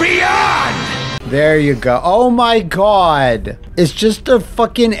further beyond! There you go. Oh my god. It's just a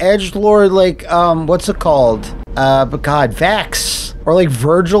fucking edgelord, like, what's it called? But god, Vex. Or like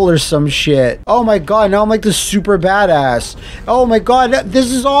Virgil or some shit. Oh my god, now I'm like the super badass. Oh my god,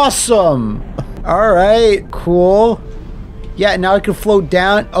 this is awesome. All right, cool. Yeah, now I can float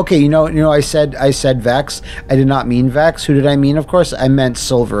down. Okay, you know, I said Vex. I did not mean Vex. Who did I mean? Of course, I meant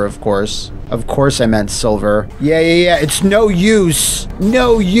Silver. Of course, I meant Silver. Yeah. It's no use.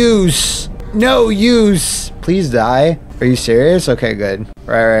 No use. Please die. Are you serious? Okay, good.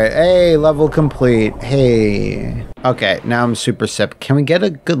 Right. Hey, level complete. Hey. Okay, now I'm Super Sip. Can we get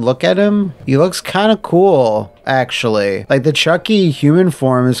a good look at him? He looks kind of cool, actually. Like, the Chucky human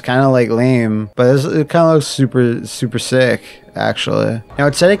form is kind of like lame, but it kind of looks super sick, actually. Now,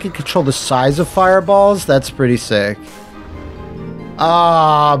 it said I could control the size of fireballs. That's pretty sick.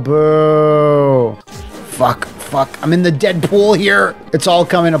 Ah, boo. Fuck. I'm in the dead pool here. It's all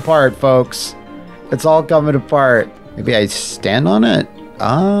coming apart, folks. It's all coming apart. Maybe I stand on it?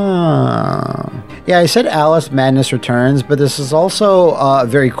 Ah. Yeah, I said Alice Madness Returns, but this is also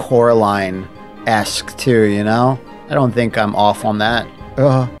very Coraline-esque too, you know? I don't think I'm off on that.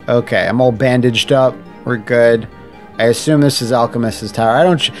 Okay, I'm all bandaged up. We're good. I assume this is Alchemist's Tower. I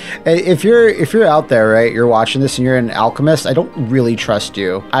don't... If you're out there, right, you're watching this and you're an alchemist, I don't really trust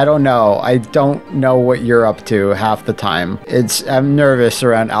you. I don't know. I don't know what you're up to half the time. I'm nervous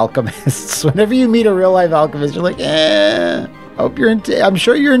around alchemists. Whenever you meet a real-life alchemist, you're like, I'm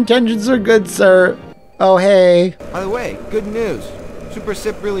sure your intentions are good, sir. Oh, hey. By the way, good news. Super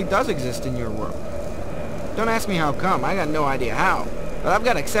Sip really does exist in your world. Don't ask me how come. I got no idea how. But I've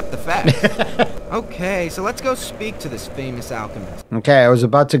got to accept the fact. Okay, so let's go speak to this famous alchemist. Okay, I was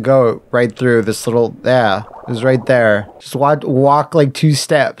about to go right through this little... Yeah, it was right there. Just walk like 2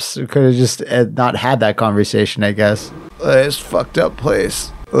 steps. We could have just not had that conversation, I guess. This fucked up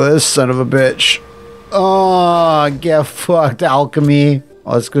place. This son of a bitch. Oh, get fucked, alchemy.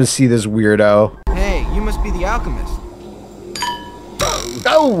 Oh, let's go see this weirdo. Hey, you must be the alchemist.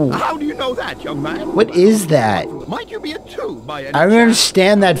 Oh! How do you know that, young man? What is that? Might you be a tube by any I don't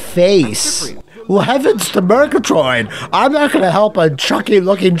understand that face. Well, heavens to Murgatroyd! I'm not gonna help a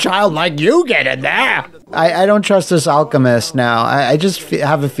Chucky-looking child like you get in there! I don't trust this alchemist now. I just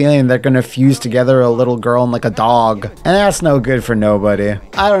have a feeling they're gonna fuse together a little girl and like a dog. And that's no good for nobody.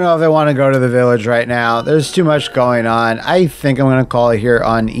 I don't know if I want to go to the village right now. There's too much going on. I think I'm gonna call it here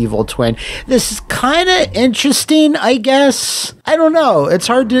on Evil Twin. This is kind of interesting, I guess. I don't know. It's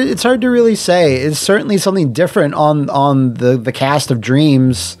hard to really say. It's certainly something different on the cast of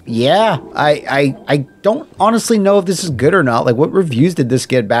Dreams. Yeah, I don't honestly know if this is good or not. Like, what reviews did this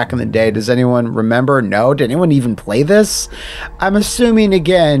get back in the day? Does anyone remember? No. Did anyone even play this? I'm assuming,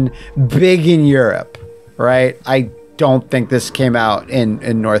 again, big in Europe, right? I don't think this came out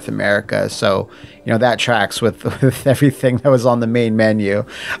in North America. So, you know, that tracks with everything that was on the main menu.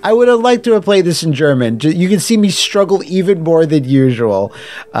 I would have liked to have played this in German. You can see me struggle even more than usual.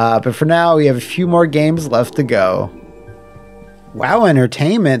 But for now, we have a few more games left to go. Wow,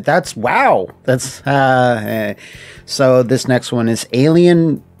 entertainment. That's wow. That's so this next one is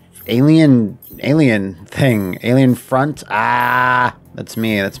Alien Front. That's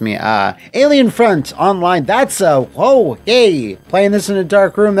me. Alien Front Online. That's whoa, hey. Playing this in a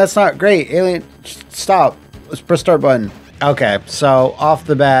dark room, that's not great. Alien, stop. Let's press start button. Okay, so off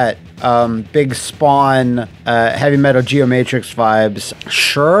the bat, big Spawn, heavy metal Geomatrix vibes.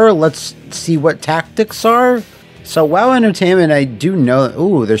 Sure, let's see what tactics are. So WoW Entertainment, I do know.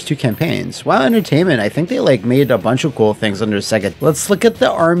 Ooh, there's 2 campaigns. WoW Entertainment, I think they like made a bunch of cool things under Sega. Let's look at the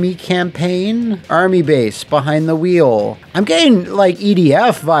Army campaign. Army base behind the wheel. I'm getting like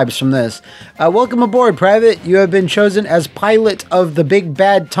EDF vibes from this. Welcome aboard, Private. You have been chosen as pilot of the big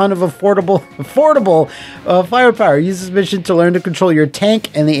bad ton of affordable firepower. Use this mission to learn to control your tank,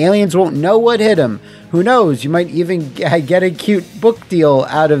 and the aliens won't know what hit them. Who knows? You might even get a cute book deal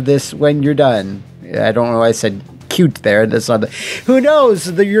out of this when you're done. I don't know why I said cute there. That's not. Who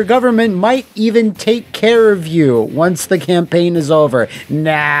knows? Your government might even take care of you once the campaign is over.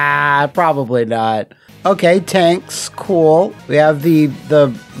 Nah, probably not. Okay, tanks, cool. We have the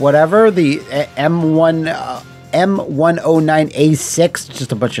whatever, the M109A6,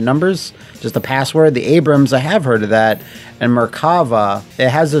 just a bunch of numbers, just a password. The Abrams, I have heard of that. And Merkava, it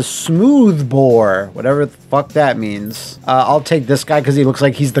has a smooth bore, whatever the fuck that means. I'll take this guy because he looks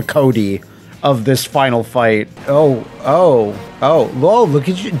like he's the Cody of this final fight. Oh, look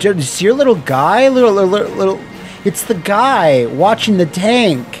at you. Do you see your little guy? Little. It's the guy watching the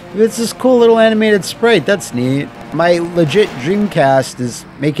tank. It's this cool little animated sprite. That's neat. My legit Dreamcast is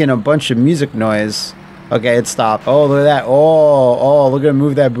making a bunch of music noise. Okay, it stopped. Oh, look at that. Oh, look at him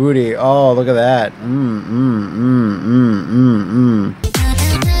move that booty. Oh, look at that.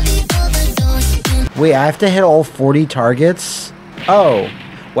 Wait, I have to hit all 40 targets? Oh.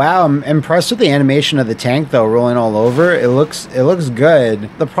 Wow, I'm impressed with the animation of the tank though, rolling all over. It looks good.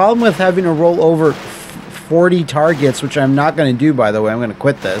 The problem with having to roll over 40 targets, which I'm not going to do, by the way, I'm going to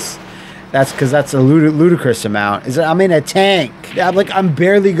quit this. That's because that's a ludicrous amount. Is that I'm in a tank. I'm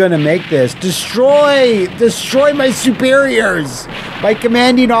barely going to make this. Destroy my superiors. My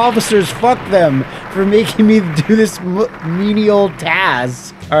commanding officers, fuck them for making me do this menial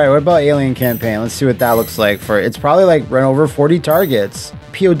task. All right, what about Alien Campaign? Let's see what that looks like. It's probably like run over 40 targets.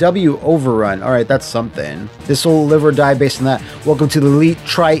 POW overrun. All right, that's something. This will live or die based on that. Welcome to the elite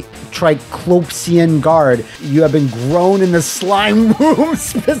Triclopsian Guard. You have been grown in the slime womb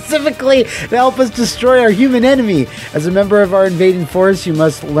specifically to help us destroy our human enemy. As a member of our invading force, you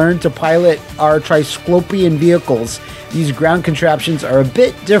must learn to pilot our Triclopian vehicles. These ground contraptions are a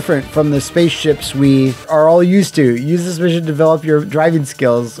bit different from the spaceships we are all used to. Use this mission to develop your driving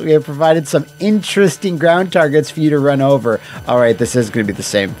skills. We have provided some interesting ground targets for you to run over. All right, this is going to be the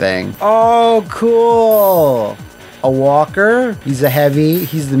same thing. Oh, cool. A walker. He's a heavy.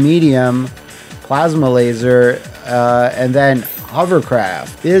 He's the medium. Plasma laser. And then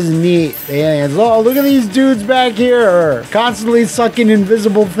hovercraft. This is neat. The aliens. Oh, look at these dudes back here. Constantly sucking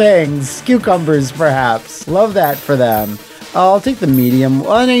invisible things. Cucumbers, perhaps. Love that for them. I'll take the medium.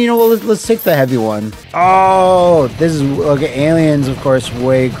 Oh, no, you know what? Let's take the heavy one. Oh, this is, okay, aliens, of course,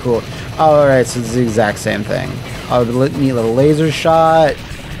 way cool. All right, so it's the exact same thing. Oh, the neat little laser shot.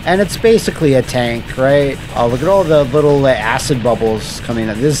 And it's basically a tank, right? Oh, look at all the little acid bubbles coming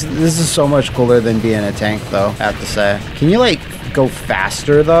up. This is so much cooler than being a tank, though, I have to say. Can you, like, go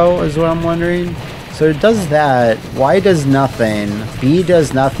faster, though, is what I'm wondering? So it does that. Y does nothing. B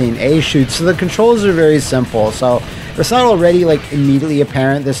does nothing. A shoots. So the controls are very simple. So if it's not already, like, immediately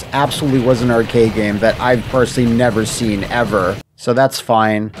apparent, this absolutely was an arcade game that I've personally never seen, ever. So that's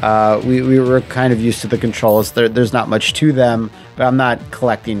fine. We were kind of used to the controls. There's not much to them, but I'm not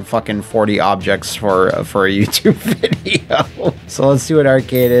collecting fucking 40 objects for a YouTube video. So let's see what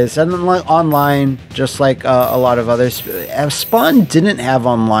arcade is. And then online, just like a lot of others. Spawn didn't have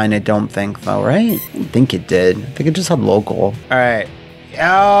online, I don't think, though, right? I don't think it did. I think it just had local. All right.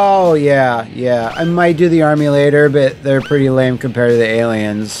 Oh, yeah. I might do the army later, but they're pretty lame compared to the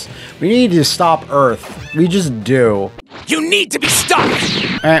aliens. We need to stop Earth. We just do. You need to be stopped!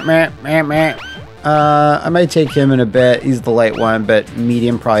 I might take him in a bit. He's the light one, but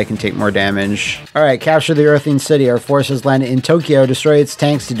medium probably can take more damage. All right, capture the Earthling city. Our forces landed in Tokyo. Destroy its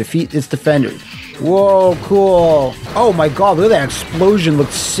tanks to defeat its defenders. Whoa, cool. Oh my god, look at that explosion.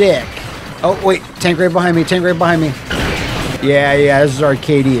 Looks sick. Oh, wait. Tank right behind me. Yeah, this is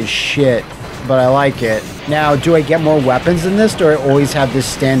arcadey as shit, but I like it. Now, do I get more weapons in this, or do I always have this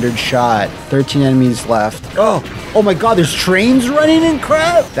standard shot? 13 enemies left. Oh my god, there's trains running and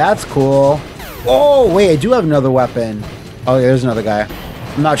crap? That's cool. Oh, wait, I do have another weapon. Oh, yeah, there's another guy.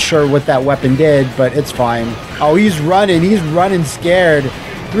 I'm not sure what that weapon did, but it's fine. Oh, he's running scared.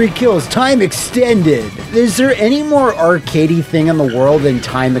 3 kills, time extended. Is there any more arcadey thing in the world than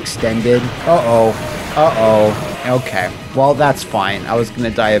time extended? Okay, well, that's fine. I was gonna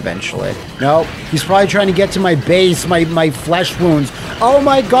die eventually. Nope, he's probably trying to get to my base, my flesh wounds. Oh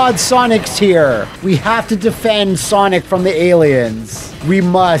my god, Sonic's here. We have to defend Sonic from the aliens. We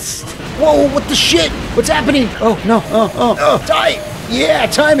must. Whoa, what the shit? What's happening? Oh, no, die. Yeah,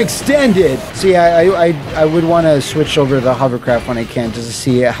 time extended. So yeah, I would want to switch over to the hovercraft when I can, just to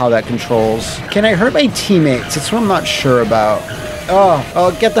see how that controls. Can I hurt my teammates? It's what I'm not sure about.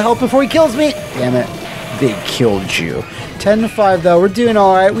 Oh, get the help before he kills me. Damn it. They killed you. 10-5 though. We're doing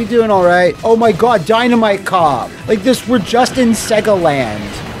all right. We're doing all right. Oh my God, Dynamite Cop. Like this, we're just in Sega Land.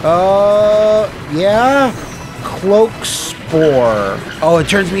 Yeah. Cloak Spore. Oh, it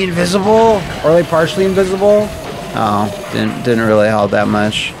turns me invisible? Or like partially invisible? Oh, didn't really help that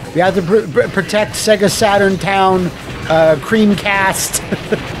much. We have to protect Sega Saturn Town, Creamcast,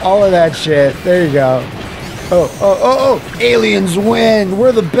 all of that shit. There you go. Oh, aliens win.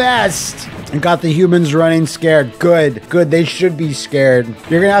 We're the best. And got the humans running scared. Good. They should be scared.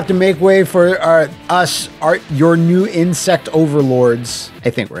 You're gonna have to make way for your new insect overlords. I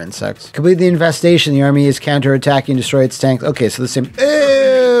think we're insects. Complete the infestation. The army is counterattacking, destroy its tanks. Okay, so the same.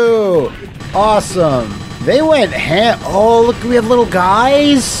 Ew! Awesome. They went ham. Oh, look, we have little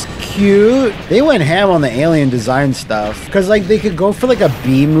guys. Cute. They went ham on the alien design stuff. Because, like, they could go for, like, a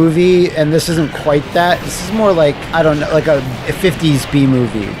B movie, and this isn't quite that. This is more like, I don't know, like a 50s B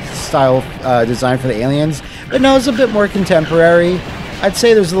movie style design for the aliens. But no, it's a bit more contemporary. I'd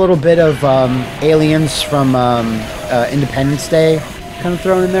say there's a little bit of aliens from Independence Day kind of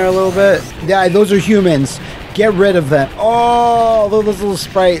thrown in there a little bit. Yeah, those are humans. Get rid of them. Oh, those little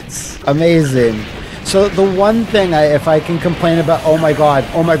sprites. Amazing. So the one thing, if I can complain about, oh my god,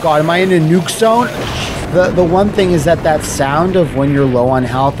 am I in a nuke zone? The one thing is that sound of when you're low on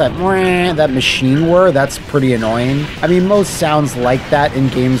health, that machine whir, that's pretty annoying. I mean, most sounds like that in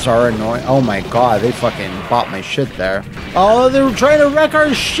games are annoying. Oh my god, they fucking bought my shit there. Oh, they're trying to wreck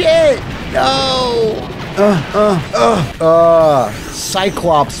our shit! No!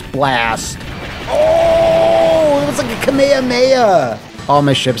 Cyclops blast. Oh, it was like a Kamehameha. All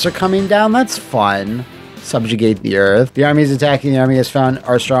my ships are coming down. That's fun. Subjugate the Earth. The army is attacking. The army has found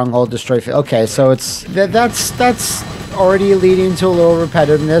our stronghold. Destroy. Okay, so it's that's already leading to a little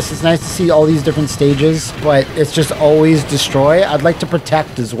repetitiveness. It's nice to see all these different stages, but it's just always destroy. I'd like to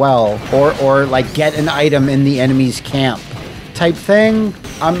protect as well, or like get an item in the enemy's camp type thing.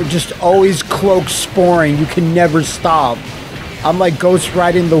 I'm just always cloak sporing. You can never stop. I'm like ghost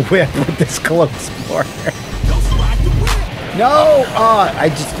riding the whip with this cloak spore. No!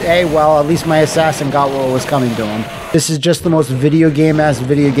 Well, at least my assassin got what was coming to him. This is just the most video game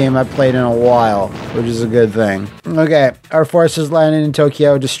I've played in a while, which is a good thing. Okay, our forces landed in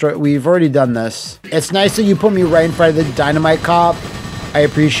Tokyo. We've already done this. It's nice that you put me right in front of the Dynamite Cop. I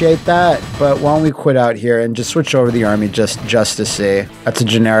appreciate that, but why don't we quit out here and just switch over the army just to see. That's a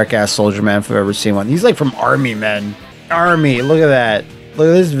generic-ass soldier man if I've ever seen one. He's like from Army Men. Army, look at that. Look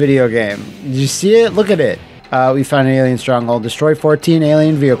at this video game. Did you see it? Look at it. We found an alien stronghold. Destroy 14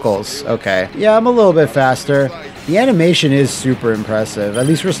 alien vehicles. Okay. Yeah, I'm a little bit faster. The animation is super impressive. At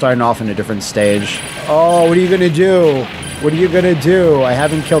least we're starting off in a different stage. Oh, what are you gonna do? What are you gonna do? I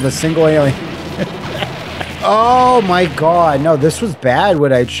haven't killed a single alien. Oh my god. No, this was bad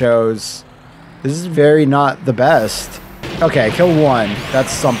what I chose. This is very not the best. Okay, kill one.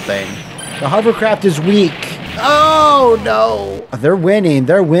 That's something. The hovercraft is weak. Oh no! They're winning.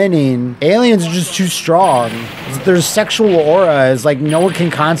 Aliens are just too strong. Their sexual aura is like no one can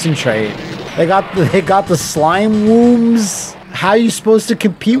concentrate. They got the slime wombs. How are you supposed to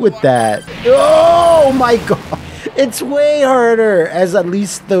compete with that? Oh my god! It's way harder as at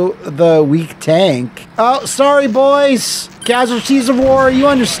least the weak tank. Oh, sorry boys. Casualties of war. You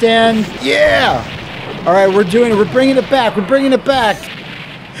understand? Yeah. All right, we're bringing it back.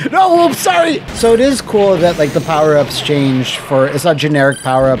 No, I'm sorry. So it is cool that like the power-ups change it's not generic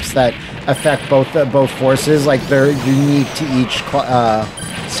power-ups that affect both forces. Like they're unique to each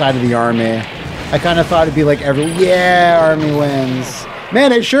side of the army. I kind of thought it'd be like army wins.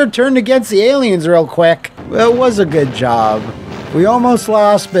 Man, it sure turned against the aliens real quick. Well, it was a good job. We almost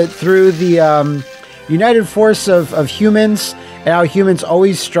lost, but through the united force of humans and how humans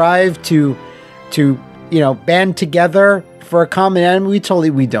always strive to band together for a common enemy,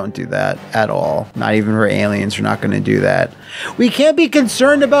 we don't do that at all. Not even for aliens, we're not going to do that. We can't be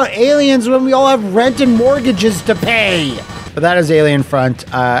concerned about aliens when we all have rent and mortgages to pay. But that is Alien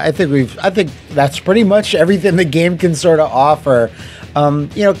Front. I think that's pretty much everything the game can sort of offer. Kind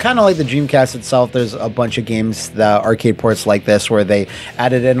of like the Dreamcast itself, there's a bunch of games, the arcade ports like this, where they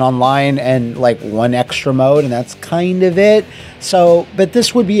added in online and like one extra mode, and that's kind of it. So, but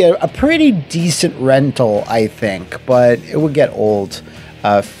this would be a pretty decent rental, I think, but it would get old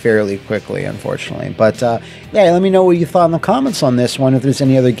fairly quickly, unfortunately. But yeah, let me know what you thought in the comments on this one. If there's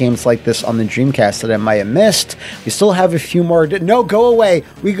any other games like this on the Dreamcast that I might have missed. We still have a few more. No, go away.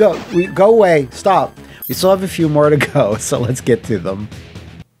 Go away. Stop. We still have a few more to go, so let's get to them.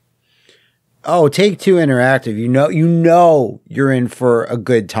 Oh, Take-Two Interactive. You know you're in for a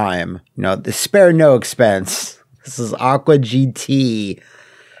good time. You know, spare no expense. This is Aqua GT,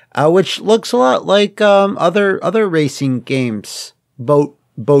 which looks a lot like other racing games,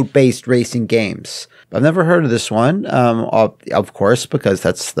 boat-based racing games. I've never heard of this one, of course, because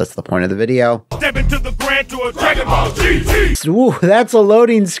that's the point of the video. Step into the Grand Tour Dragon Ball GT! Ooh, that's a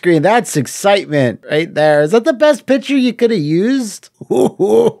loading screen. That's excitement right there. Is that the best picture you could have used?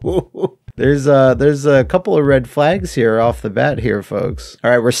 There's a couple of red flags here off the bat here, folks.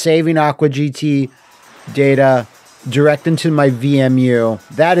 All right, we're saving Aqua GT data direct into my VMU.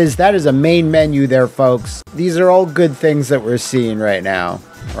 That is a main menu there, folks. These are all good things that we're seeing right now.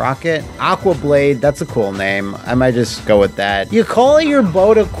 Rocket, Aqua Blade, that's a cool name. I might just go with that. You call your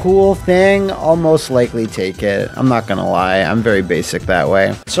boat a cool thing, I'll most likely take it. I'm not gonna lie, I'm very basic that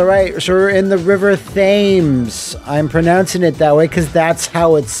way. So we're in the River Thames. I'm pronouncing it that way because that's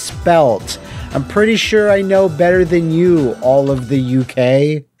how it's spelt. I'm pretty sure I know better than you, all of the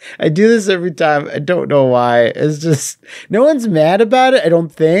UK. I do this every time. I don't know why. It's just, no one's mad about it, I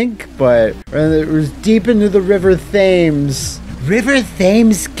don't think, but we're deep into the River Thames. River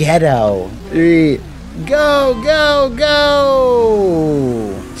Thames Ghetto. 3, go, go,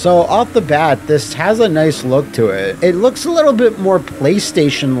 go! So off the bat, this has a nice look to it. It looks a little bit more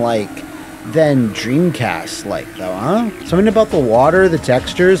PlayStation-like than Dreamcast-like, though, huh? Something about the water, the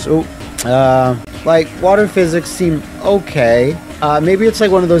textures. Oh, like water physics seem okay. Maybe it's like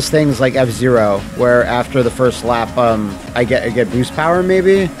one of those things like F-Zero, where after the first lap, I get boost power,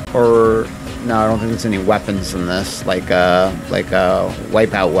 maybe, or. No, I don't think there's any weapons in this, like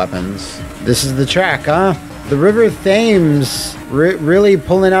wipeout weapons. This is the track, huh? The River Thames really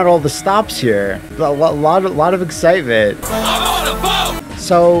pulling out all the stops here. A lot of excitement. I'm on a boat!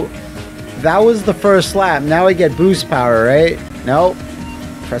 So that was the first lap. Now I get boost power, right? Nope.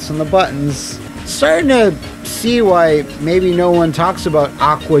 Pressing the buttons. Starting to see why maybe no one talks about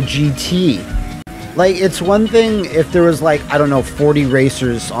Aqua GT. Like, it's one thing if there was, like, I don't know, 40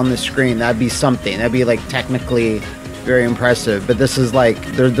 racers on the screen. That'd be something. That'd be, like, technically very impressive. But this is, like,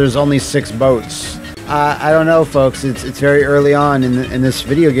 there's only 6 boats. I don't know, folks. It's very early on in this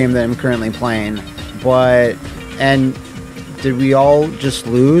video game that I'm currently playing. But, and did we all just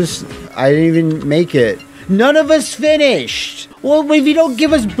lose? I didn't even make it. None of us finished! Well, if you don't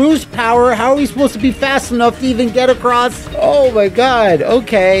give us boost power, how are we supposed to be fast enough to even get across? Oh my god,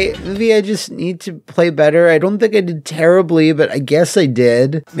 okay. Maybe I just need to play better. I don't think I did terribly, but I guess I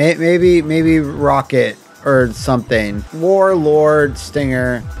did. Maybe Rocket or something. Warlord,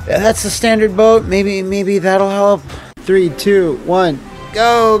 Stinger. Yeah, that's the standard boat. Maybe that'll help. 3, 2, 1.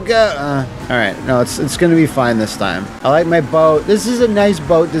 Go, go. Alright, no, it's gonna be fine this time. I like my boat. This is a nice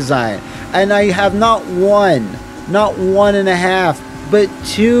boat design. And I have not 1.5, but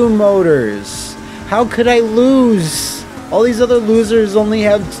 2 motors. How could I lose? All these other losers only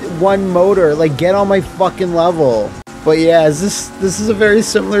have 1 motor. Like, get on my fucking level. But yeah, this is a very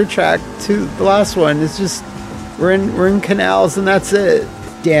similar track to the last one. It's just we're in canals and that's it.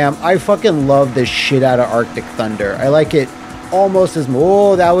 Damn, I fucking love the shit out of Arctic Thunder. I like it almost as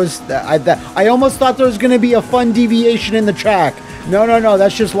more. Oh, I almost thought there was gonna be a fun deviation in the track. No,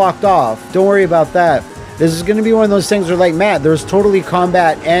 that's just locked off. Don't worry about that. This is going to be one of those things where, like, Matt, there's totally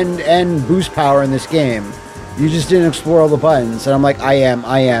combat and boost power in this game. You just didn't explore all the buttons. And I'm like, I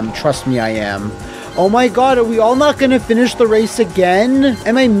am. Trust me, I am. Oh my god, are we all not going to finish the race again?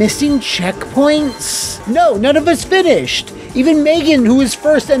 Am I missing checkpoints? No, none of us finished. Even Megan, who is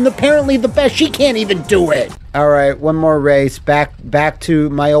first and apparently the best, she can't even do it. All right, one more race. Back to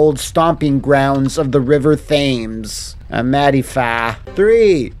my old stomping grounds of the River Thames. Maddie Fa.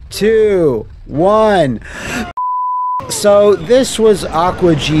 3, 2, 1. So this was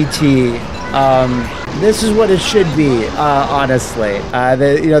Aqua GT. This is what it should be, honestly.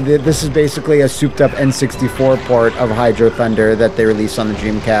 This is basically a souped-up N64 port of Hydro Thunder that they released on the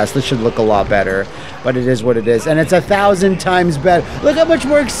Dreamcast. This should look a lot better, but it is what it is, and it's 1,000 times better. Look how much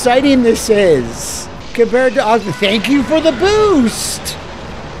more exciting this is compared to Aqua. Thank you for the boost,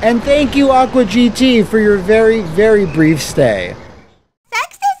 and thank you, Aqua GT, for your very, very brief stay.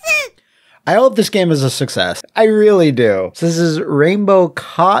 I hope this game is a success. I really do. So this is Rainbow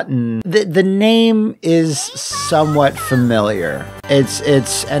Cotton. The name is somewhat familiar.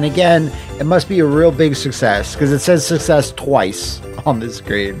 And again, it must be a real big success because it says success twice on the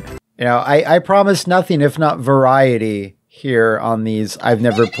screen. You know, I promise nothing if not variety here on these. I've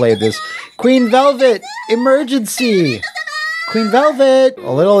never played this. Queen Velvet, emergency. Queen Velvet.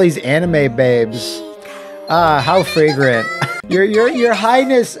 Oh, look at all these anime babes. Ah, how fragrant. Your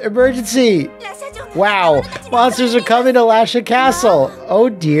Highness, emergency. Wow, monsters are coming to Lasha Castle. Oh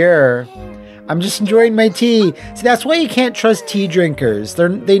dear. I'm just enjoying my tea. See, that's why you can't trust tea drinkers.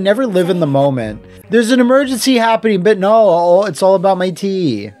 They never live in the moment. There's an emergency happening, but no, it's all about my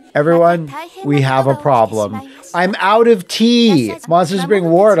tea. Everyone, we have a problem. I'm out of tea. Monsters bring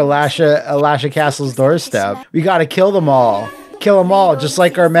war to Lasha Castle's doorstep. We gotta kill them all. Kill them all, just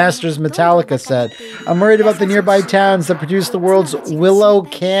like our masters Metallica said. I'm worried about the nearby towns that produce the world's willow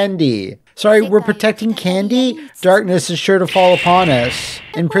candy. Sorry, we're protecting candy? Darkness is sure to fall upon us,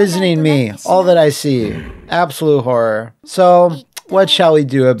 imprisoning me, all that I see. Absolute horror. So, what shall we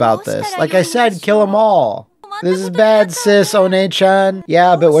do about this? Like I said, kill them all. This is bad, sis, One-chan.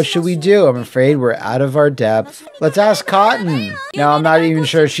 Yeah, but what should we do? I'm afraid we're out of our depth. Let's ask Cotton. Now, I'm not even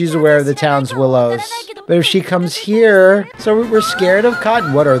sure she's aware of the town's willows. But if she comes here... So we're scared of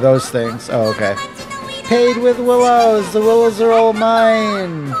Cotton. What are those things? Oh, okay. Paid with willows. The willows are all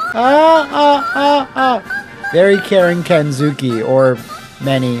mine. Very caring Kenzuki, or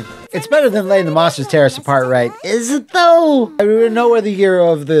many. It's better than letting the monsters tear us apart, right? Is it though? I don't know where the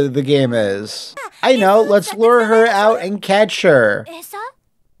hero of the game is. I know, let's lure her out and catch her.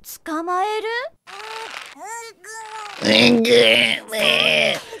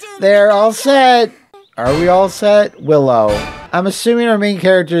 They're all set. Are we all set? Willow. I'm assuming our main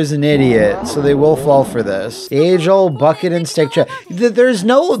character is an idiot, so they will fall for this. The age-old bucket and stick trap. There's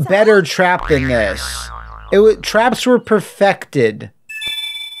no better trap than this. Traps were perfected.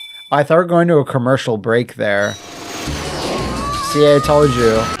 I thought we were going to a commercial break there. See, I told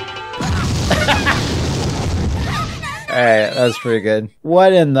you. Alright, that was pretty good.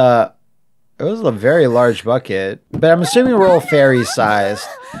 What in the... It was a very large bucket. But I'm assuming we're all fairy-sized.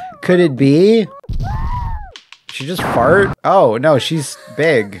 Could it be? She just fart? Oh, no, she's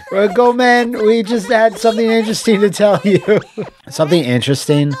big. Go, man. We just had something interesting to tell you. Something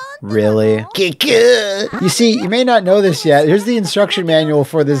interesting? Really? You see, you may not know this yet. Here's the instruction manual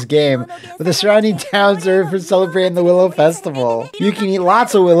for this game. But the surrounding towns are for celebrating the Willow Festival. You can eat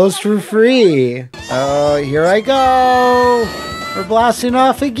lots of willows for free. Oh, here I go. We're blasting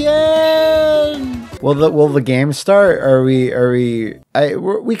off again. Will the game start? We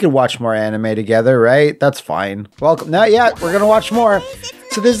could watch more anime together, right? That's fine. Welcome. Not yet. We're gonna watch more.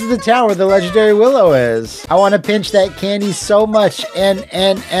 So this is the town where the legendary Willow is. I want to pinch that candy so much.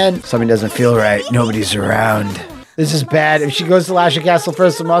 And something doesn't feel right. Nobody's around. This is bad. If she goes to Lasha Castle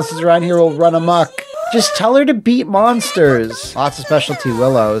first, the monsters around here will run amok. Just tell her to beat monsters. Lots of specialty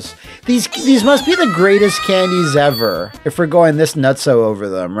willows. These must be the greatest candies ever. If we're going this nutso over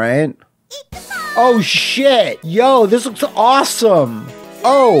them, right? Oh shit! Yo, this looks awesome!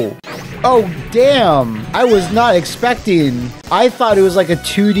 Oh, damn! I was not expecting. I thought it was like a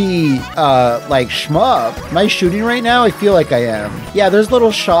 2D, like shmup. Am I shooting right now? I feel like I am. Yeah, there's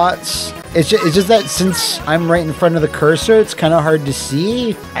little shots. It's just that since I'm right in front of the cursor, it's kind of hard to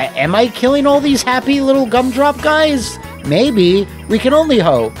see. Am I killing all these happy little gumdrop guys? Maybe. We can only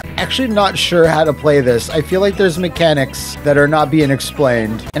hope. Actually not sure how to play this. I feel like there's mechanics that are not being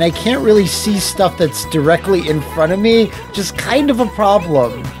explained. And I can't really see stuff that's directly in front of me. Just kind of a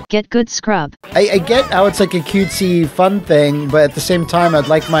problem. Get good scrub. I get how it's like a cutesy fun thing, but at the same time I'd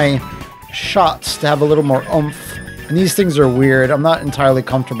like my shots to have a little more oomph. And these things are weird. I'm not entirely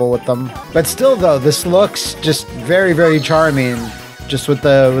comfortable with them. But still though, this looks just very, very charming. Just with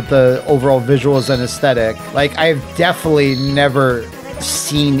the overall visuals and aesthetic. Like, I've definitely never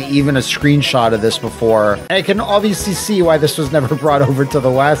seen even a screenshot of this before. And I can obviously see why this was never brought over to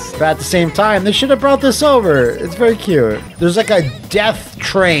the West. But at the same time, they should have brought this over. It's very cute. There's like a death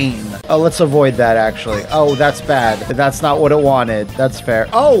train. Oh, let's avoid that actually. Oh, that's bad. That's not what it wanted. That's fair.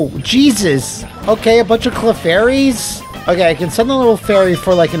 Oh, Jesus. Okay, a bunch of Clefairies. Okay, I can send a little fairy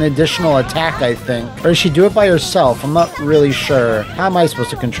for like an additional attack, I think. Or does she do it by herself? I'm not really sure. How am I supposed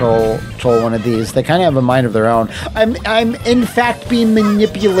to control one of these? They kind of have a mind of their own. I'm in fact being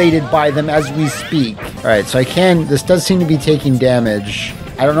manipulated by them as we speak. All right, so this does seem to be taking damage.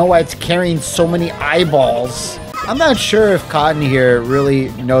 I don't know why it's carrying so many eyeballs. I'm not sure if Cotton here really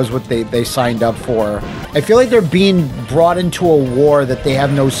knows what they signed up for. I feel like they're being brought into a war that they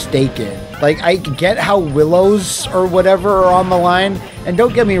have no stake in. Like, I get how Willows or whatever are on the line, and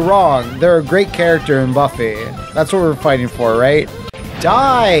don't get me wrong, they're a great character in Buffy. That's what we're fighting for, right?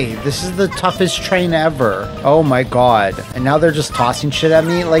 Die! This is the toughest train ever. Oh my god. And now they're just tossing shit at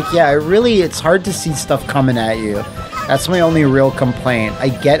me? Like, yeah, it's hard to see stuff coming at you. That's my only real complaint. I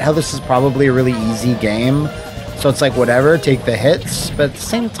get how this is probably a really easy game, so it's like, whatever, take the hits, but at the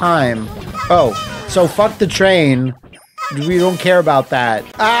same time... Oh, so fuck the train. We don't care about that.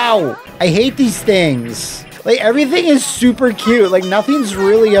 Ow! I hate these things. Like, everything is super cute. Like, nothing's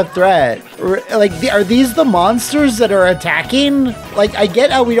really a threat. Like, are these the monsters that are attacking? Like, I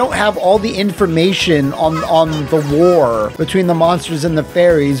get how we don't have all the information on the war between the monsters and the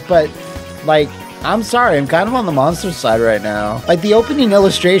fairies, but, like, I'm sorry, I'm kind of on the monster side right now. Like, the opening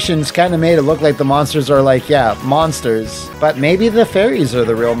illustrations kind of made it look like the monsters are like, yeah, monsters. But maybe the fairies are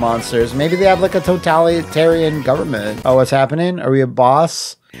the real monsters. Maybe they have like a totalitarian government. Oh, what's happening? Are we a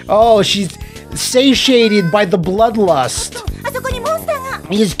boss? Oh, she's satiated by the bloodlust.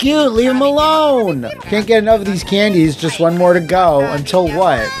 He's cute, leave him alone. Can't get enough of these candies, just one more to go. Until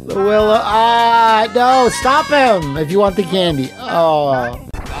what? Willow, no, stop him if you want the candy.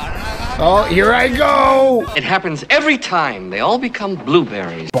 Oh, here I go! It happens every time. They all become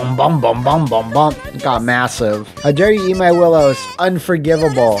blueberries. Bum, bum, bum, bum, bum, bum. It got massive. How dare you eat my willows?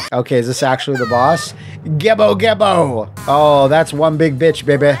 Unforgivable. Okay, is this actually the boss? Gebo, Gebo! Oh, that's one big bitch,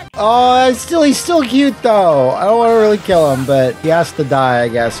 baby. Oh, he's still cute, though. I don't want to really kill him, but he has to die, I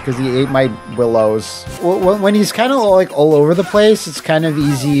guess, because he ate my willows. When he's kind of like all over the place, it's kind of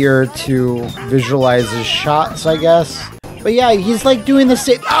easier to visualize his shots, I guess. But yeah, he's like doing the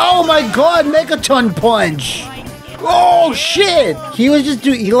same. Oh my god, Megaton Punch! Oh shit! He was just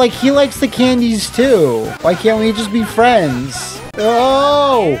doing. He likes the candies too. Why can't we just be friends?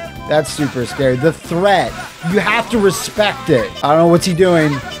 Oh, that's super scary. The threat. You have to respect it. I don't know what's he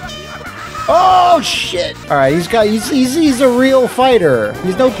doing. Oh shit! All right, he's a real fighter.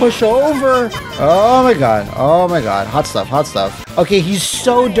 He's no pushover. Oh my god. Oh my god. Hot stuff. Hot stuff. Okay, he's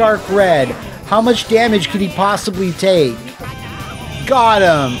so dark red. How much damage could he possibly take? Got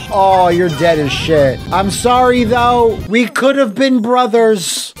him. Oh, you're dead as shit. I'm sorry, though. We could have been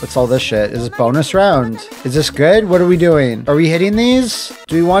brothers. What's all this shit? Is this bonus round? Is this good? What are we doing? Are we hitting these?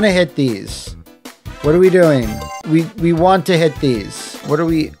 Do we want to hit these? What are we doing? We want to hit these. What are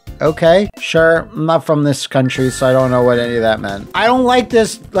we... Okay, sure. I'm not from this country, so I don't know what any of that meant. I don't like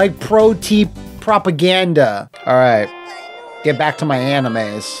this, like, pro-T propaganda. All right. Get back to my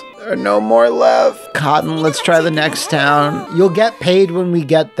animes. There are no more left. Cotton, let's try the next town. You'll get paid when we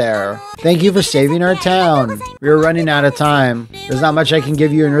get there. Thank you for saving our town. We're running out of time. There's not much I can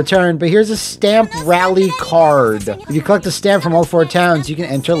give you in return, but here's a stamp rally card. If you collect a stamp from all 4 towns, you can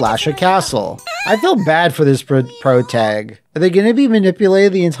enter Lasha Castle. I feel bad for this pro tag. Are they going to be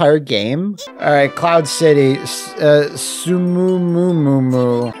manipulated the entire game? All right, Cloud City.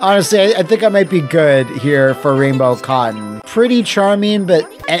 Sumumumu. Honestly, I think I might be good here for Rainbow Cotton. Pretty charming, but...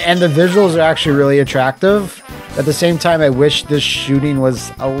 And the visuals are actually really attractive. At the same time, I wish this shooting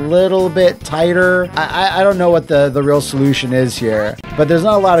was a little bit tighter. I don't know what the real solution is here. But there's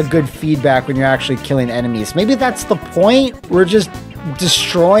not a lot of good feedback when you're actually killing enemies. Maybe that's the point? We're just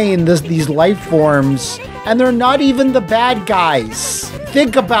destroying these life forms, and they're not even the bad guys.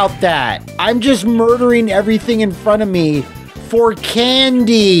 Think about that. I'm just murdering everything in front of me for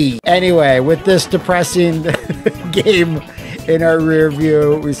candy. Anyway, with this depressing game in our rear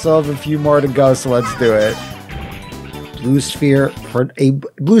view, we still have a few more to go, so let's do it. Blue Sphere, a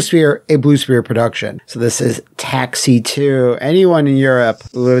Blue Sphere production. So this is Taxi 2. Anyone in Europe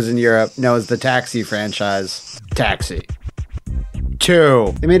who lives in Europe knows the Taxi franchise. Taxi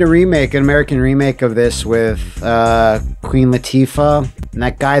 2. They made a remake, an American remake of this with Queen Latifah and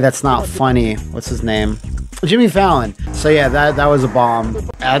that guy that's not funny. What's his name? Jimmy Fallon. So yeah, that was a bomb.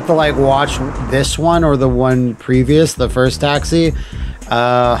 I had to like watch this one or the one previous, the first Taxi,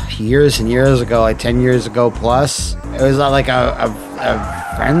 years and years ago, like 10 years ago plus. It was at like a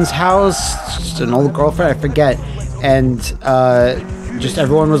friend's house, just an old girlfriend, I forget, and just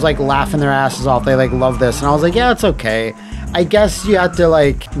everyone was like laughing their asses off. They like loved this, and I was like, yeah, it's okay. I guess you have to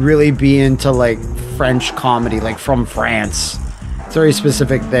like really be into like French comedy, like from France. It's a very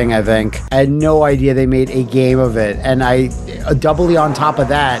specific thing, I think. I had no idea they made a game of it, and doubly on top of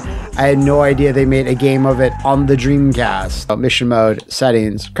that, I had no idea they made a game of it on the Dreamcast. Mission mode,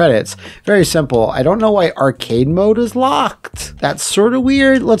 settings, credits. Very simple. I don't know why arcade mode is locked. That's sort of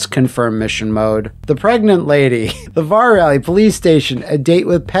weird. Let's confirm mission mode. The pregnant lady, the VAR rally, police station, a date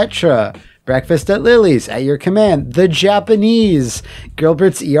with Petra. Breakfast at Lily's, at your command. The Japanese,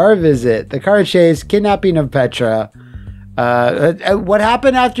 Gilbert's ER visit, the car chase, kidnapping of Petra. What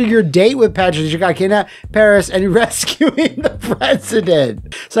happened after your date with Petra? You got kidnapped, Paris, and rescuing the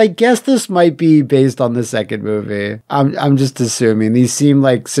president. So I guess this might be based on the second movie. I'm just assuming. These seem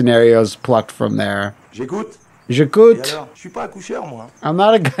like scenarios plucked from there. J'écoute. J'écoute. I'm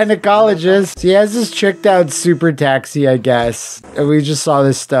not a gynecologist. He has this tricked out super taxi, I guess. And we just saw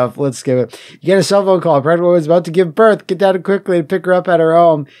this stuff. Let's give it. You get a cell phone call. A pregnant woman is about to give birth. Get down quickly and pick her up at her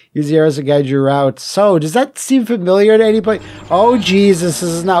home. Use the arrows to guide your route. So, does that seem familiar to anybody? Oh, Jesus, this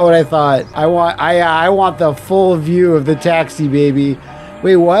is not what I thought. I want the full view of the taxi, baby.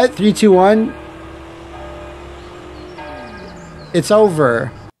 Wait, what? 3, 2, 1? It's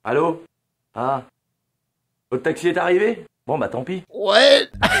over. Allô? Ah. Votre taxi est arrivé? Bon, bah tant pis. What?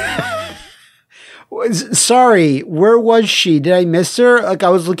 Sorry, where was she? Did I miss her? Like, I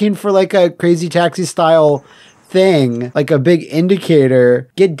was looking for like a Crazy Taxi style thing, like a big indicator.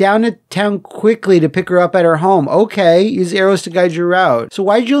 Get down to town quickly to pick her up at her home. Okay, use arrows to guide your route. So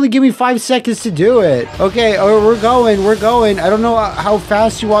why'd you only give me 5 seconds to do it? Okay, oh, we're going. I don't know how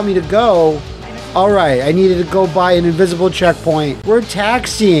fast you want me to go. All right, I needed to go by an invisible checkpoint. We're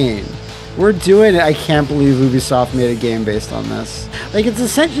taxiing. We're doing it. I can't believe Ubisoft made a game based on this. Like, it's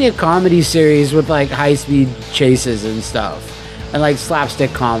essentially a comedy series with like high-speed chases and stuff. And like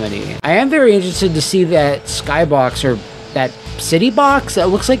slapstick comedy. I am very interested to see that skybox or that city box. It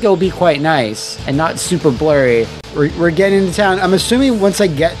looks like it'll be quite nice and not super blurry. We're getting into town. I'm assuming once I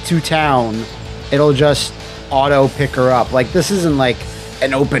get to town, it'll just auto pick her up. Like, this isn't like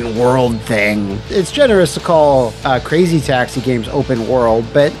an open world thing. It's generous to call Crazy Taxi games open world,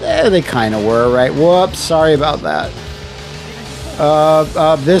 but they kind of were, right? Whoops, sorry about that.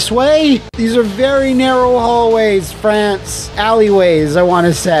 This way? These are very narrow hallways, France. Alleyways, I want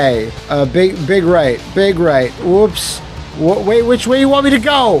to say. Big right. Whoops. Wait, which way you want me to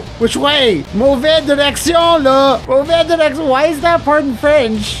go? Which way? Mauvais direction, là. Mauvais direction. Why is that part in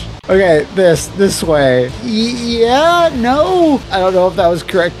French? Okay, this way. Yeah, no. I don't know if that was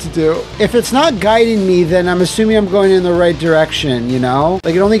correct to do. If it's not guiding me, then I'm assuming I'm going in the right direction, you know?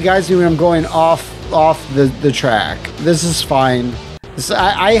 Like, it only guides me when I'm going off the track. This is fine.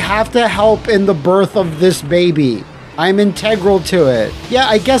 I have to help in the birth of this baby. I'm integral to it. Yeah,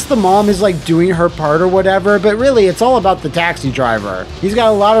 I guess the mom is like doing her part or whatever, but really it's all about the taxi driver. He's got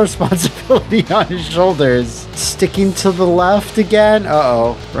a lot of responsibility on his shoulders. Sticking to the left again?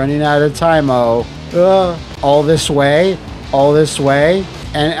 Uh-oh. Running out of time, oh. All this way,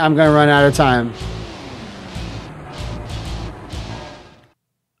 and I'm gonna run out of time.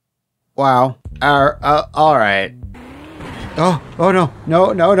 Wow. All right. Oh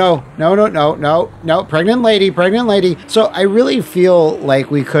no. Pregnant lady. So I really feel like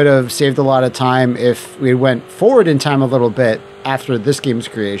we could have saved a lot of time if we went forward in time a little bit after this game's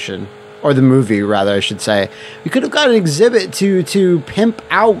creation, or the movie rather, I should say. We could have got an exhibit to pimp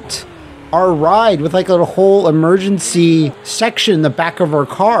out our ride with like a whole emergency section in the back of our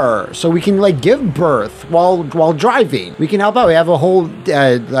car, so we can like give birth while driving. We can help out. We have a whole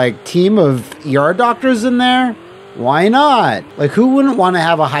like team of ER doctors in there. Why not? Like, who wouldn't want to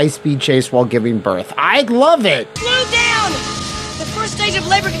have a high-speed chase while giving birth? I'd love it. Slow down! The first stage of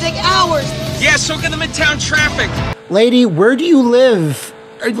labor can take hours. Yeah, so get them in town traffic. Lady, where do you live?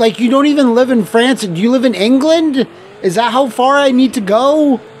 Like, you don't even live in France. Do you live in England? Is that how far I need to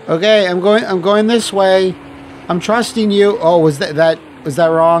go? Okay, I'm going this way. I'm trusting you. Oh, was that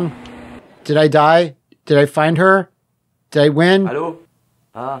wrong? Did I die? Did I find her? Did I win? Hello?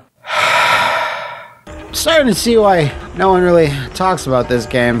 Ah. Starting to see why no one really talks about this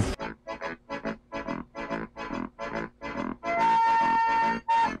game.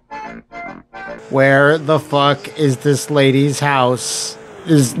 Where the fuck is this lady's house?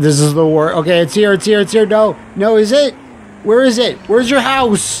 This is the word. Okay, it's here. No, is it? Where is it? Where's your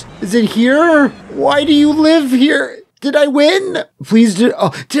house? Is it here? Why do you live here? Did I win? Please do.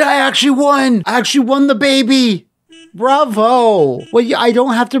 Oh, did I actually win? I actually won the baby. Bravo! Well, I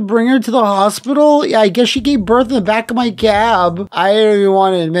don't have to bring her to the hospital? Yeah, I guess she gave birth in the back of my cab. I don't even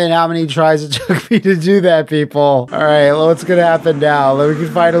want to admit how many tries it took me to do that, people. Alright, well, what's gonna happen now? We can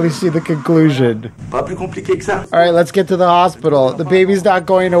finally see the conclusion. Alright, let's get to the hospital. The baby's not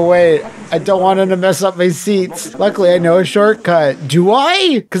going away. I don't want him to mess up my seats. Luckily, I know a shortcut. Do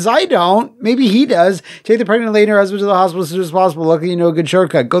I? Because I don't. Maybe he does. Take the pregnant lady and her husband to the hospital as soon as possible. Luckily, you know a good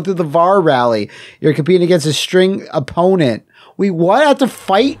shortcut. Go through the VAR rally. You're competing against a string opponent. We what? Have to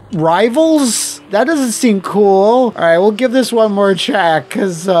fight rivals? That doesn't seem cool. All right, we'll give this one more check,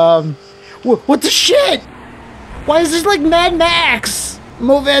 because, what the shit? Why is this like Mad Max?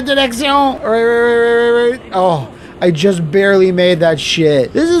 Mauvais direction. Right. Oh, I just barely made that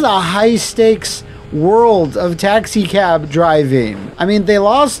shit. This is a high-stakes world of taxi cab driving. I mean, they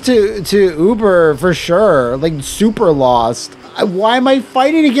lost to Uber for sure, like super lost. Why am I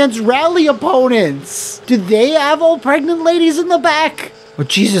fighting against rally opponents? Do they have all pregnant ladies in the back? Oh,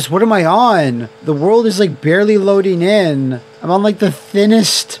 Jesus, what am I on? The world is like barely loading in. I'm on like the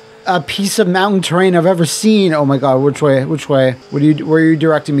thinnest piece of mountain terrain I've ever seen. Oh my God, which way? Which way? Where are you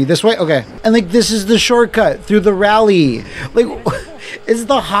directing me? This way? Okay. And like, this is the shortcut through the rally. Like, is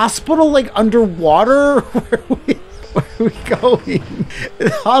the hospital like underwater? Where are we going? The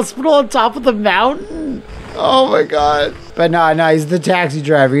hospital on top of the mountain? Oh my God. But nah, he's the taxi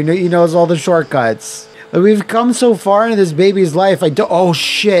driver. He knows all the shortcuts. Like, we've come so far into this baby's life. Oh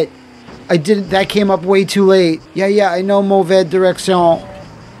shit. That came up way too late. Yeah, I know mauvaise direction.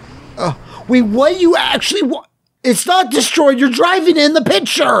 Wait, what you actually want? It's not destroyed. You're driving in the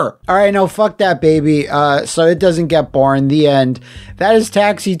picture. All right, no, fuck that, baby. So it doesn't get boring. The end. That is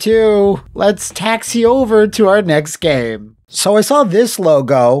Taxi 2. Let's taxi over to our next game. So I saw this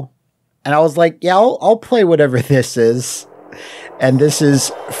logo, and I was like, yeah, I'll play whatever this is. And this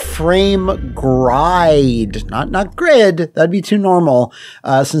is Frame Gride, not Grid. That'd be too normal.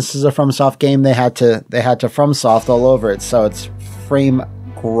 Since this is a FromSoft game, they had to FromSoft all over it. So it's Frame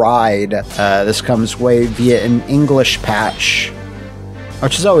Gride. This comes via an English patch,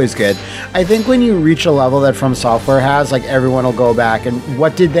 which is always good. I think when you reach a level that From Software has, like, everyone will go back and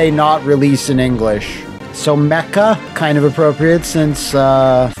what did they not release in English? So Mecha, kind of appropriate since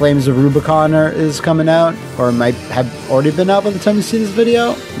Flames of Rubicon is coming out, or might have already been out by the time you see this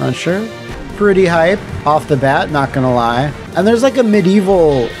video. Not sure. Pretty hype off the bat, not gonna lie. And there's like a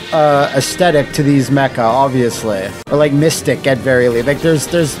medieval aesthetic to these mecha, obviously, or like mystic at very least. Like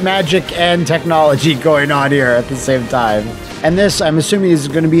there's magic and technology going on here at the same time. And this, I'm assuming, is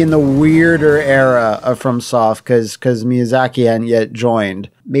going to be in the weirder era of FromSoft because Miyazaki hadn't yet joined.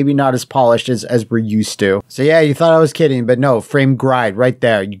 Maybe not as polished as we're used to. So yeah, you thought I was kidding, but no, Frame Gride right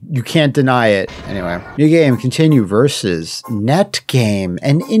there. You can't deny it. Anyway, new game, continue versus net game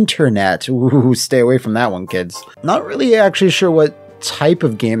and internet. Ooh, stay away from that one, kids. Not really actually sure what type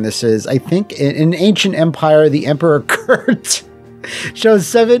of game this is. I think in Ancient Empire, the Emperor Kurt shows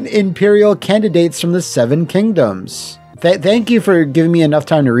 7 imperial candidates from the 7 kingdoms. Thank you for giving me enough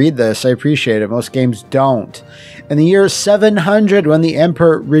time to read this. I appreciate it. Most games don't. In the year 700, when the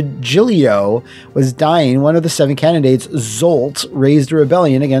Emperor Regilio was dying, one of the 7 candidates, Zolt, raised a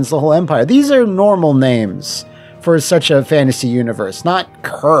rebellion against the whole empire. These are normal names for such a fantasy universe, not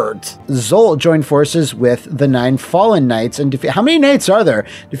Kurt. Zolt joined forces with the 9 fallen knights and how many knights are there?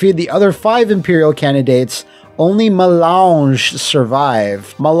 Defeated the other 5 imperial candidates. Only Melange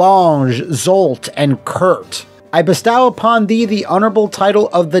survive. Melange, Zolt, and Kurt. I bestow upon thee the honorable title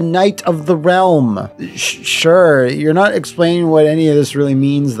of the Knight of the Realm. Sure, you're not explaining what any of this really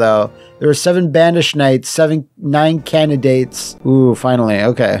means, though. There are 7 banished knights, 9 candidates. Ooh, finally,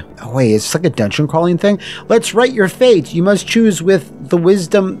 okay. Oh, wait, it's like a dungeon crawling thing? Let's write your fate. You must choose with the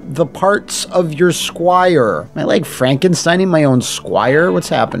wisdom the parts of your squire. Am I like Frankensteining my own squire? What's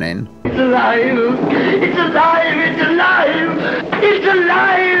happening? It's alive! It's alive! It's alive! It's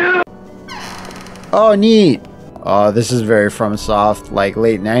alive! Oh, neat. Oh, this is very FromSoft, like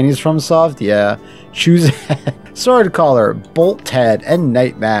late 90s FromSoft, yeah. Choose Sword Collar, Bolt Head, and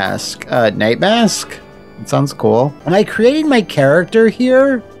Night Mask. Night Mask? It sounds cool. Am I creating my character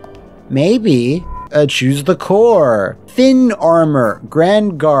here? Maybe. Choose the core. Thin Armor,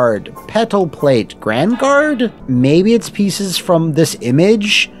 Grand Guard, Petal Plate, Grand Guard? Maybe it's pieces from this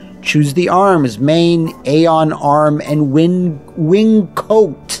image? Choose the arms, Mane, Aeon Arm, and Wing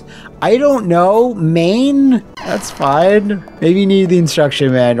Coat. I don't know. Mane? That's fine. Maybe you need the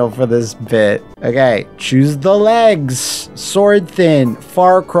instruction manual for this bit. Okay, choose the legs. Sword Thin,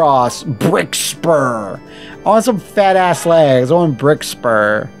 Far Cross, Brick Spur. I want some fat ass legs. I want Brick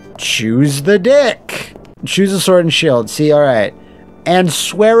Spur. Choose the dick. Choose a sword and shield. See, alright. And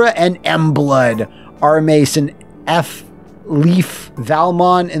Sweara and Emblood. R-Mason, F. Leaf,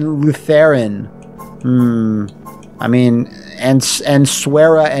 Valmon, and Lutheran. I mean, and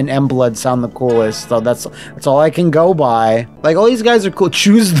Sweara and Emblood sound the coolest, so that's all I can go by. Like, all these guys are cool.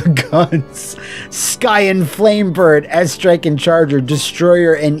 Choose the guns. Sky and Flamebird, S-Strike and Charger,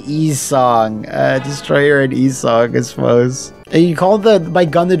 Destroyer and E-Song. Destroyer and E-Song, I suppose. You call my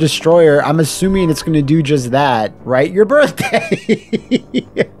gun the Destroyer, I'm assuming it's going to do just that, right? Your birthday!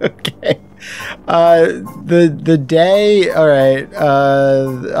 Okay. The day, alright,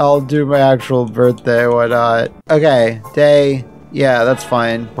 I'll do my actual birthday, why not? Okay, day, yeah, that's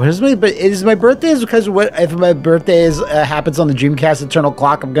fine. What is my birthday is because if my birthday happens on the Dreamcast Eternal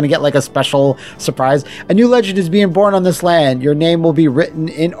Clock, I'm gonna get like a special surprise. A new legend is being born on this land. Your name will be written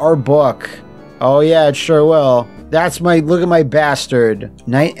in our book. Oh yeah, it sure will. Look at my bastard.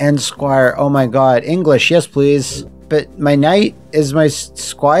 Knight and Squire, oh my god. English, yes please. But my knight is my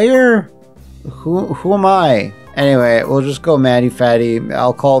squire? Who am I? Anyway, we'll just go Maddie Fatty.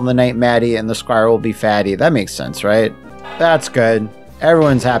 I'll call the knight Maddie and the squire will be Fatty. That makes sense, right? That's good.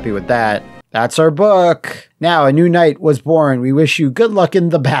 Everyone's happy with that. That's our book. Now, a new knight was born. We wish you good luck in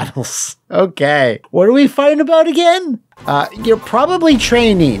the battles. Okay. What are we fighting about again? You're probably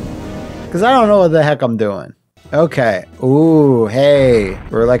training. Because I don't know what the heck I'm doing. Okay. Ooh, hey.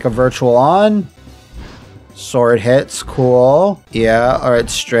 We're like a virtual on. Sword hits. Cool. Yeah. All right.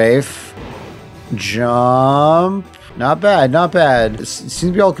 Strafe. Jump. Not bad. Not bad. It seems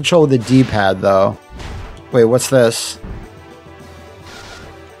to be all control with the D-pad, though. Wait, what's this?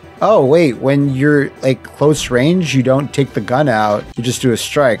 Oh, wait, when you're, like, close range, you don't take the gun out. You just do a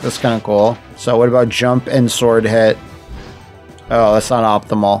strike. That's kind of cool. So what about jump and sword hit? Oh, that's not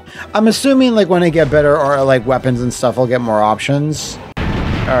optimal. I'm assuming, like, when I get better or like weapons and stuff, I'll get more options.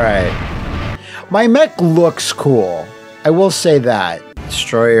 All right. My mech looks cool. I will say that.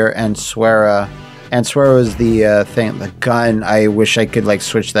 Destroyer and Sweara. And Sweara was the thing, the gun. I wish I could, like,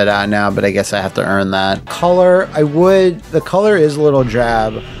 switch that out now, but I guess I have to earn that. Color, I would. The color is a little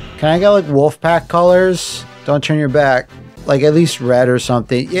drab. Can I get, like, Wolfpack colors? Don't turn your back. Like, at least red or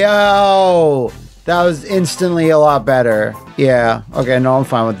something. Yo! That was instantly a lot better. Yeah. Okay, no, I'm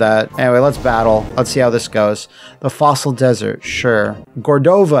fine with that. Anyway, let's battle. Let's see how this goes. The Fossil Desert. Sure.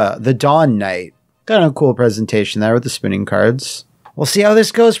 Gordova, the Dawn Knight. Got a cool presentation there with the spinning cards. We'll see how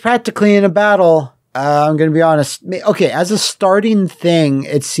this goes practically in a battle. I'm going to be honest. Okay, as a starting thing,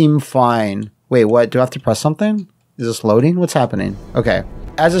 it seemed fine. Wait, what? Do I have to press something? Is this loading? What's happening? Okay.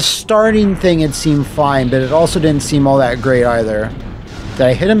 As a starting thing, it seemed fine, but it also didn't seem all that great either. Did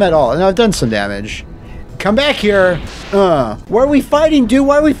I hit him at all? No, I've done some damage. Come back here. Why are we fighting, dude?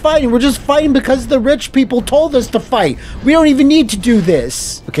 Why are we fighting? We're just fighting because the rich people told us to fight. We don't even need to do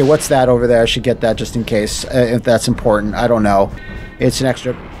this. Okay, what's that over there? I should get that just in case, if that's important. I don't know. It's an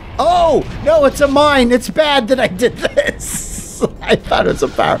extra... Oh! No, it's a mine. It's bad that I did this. I thought it was a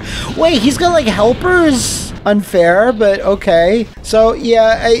power. Wait, he's got, like, helpers? Unfair, but okay. So,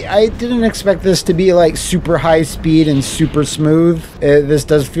 yeah, I didn't expect this to be, like, super high speed and super smooth. This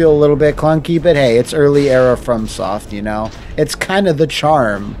does feel a little bit clunky, but hey, it's early era FromSoft, you know? It's kind of the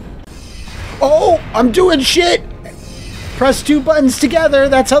charm. Oh! I'm doing shit! Press 2 buttons together.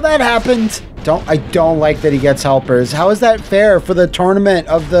 That's how that happened. I don't like that he gets helpers. How is that fair for the tournament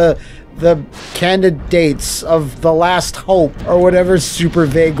of the candidates of the last hope or whatever super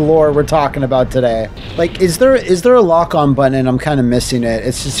vague lore we're talking about today? Like, is there a lock-on button and I'm kind of missing it?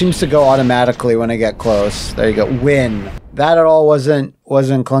 It just seems to go automatically when I get close. There you go. Win. That at all wasn't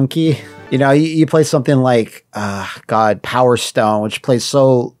clunky. You know, you play something like Power Stone, which plays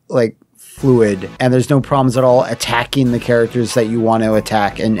so like fluid, and there's no problems at all attacking the characters that you want to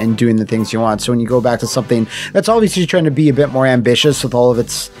attack and doing the things you want. So when you go back to something that's obviously trying to be a bit more ambitious with all of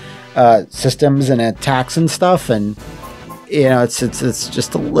its systems and attacks and stuff, and you know, it's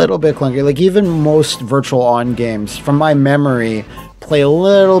just a little bit clunky. Like, even most virtual on games from my memory play a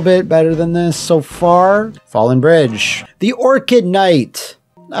little bit better than this so far. Fallen Bridge. The Orchid Knight.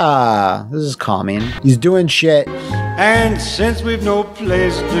 This is calming. He's doing shit. And since we've no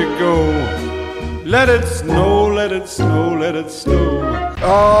place to go, let it snow, let it snow, let it snow.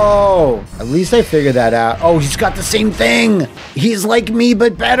 Oh, at least I figured that out. Oh, he's got the same thing. He's like me,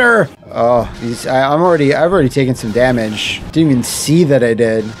 but better. Oh, I've already taken some damage. Didn't even see that I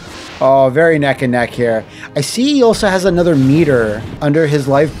did. Oh, very neck and neck here. I see he also has another meter under his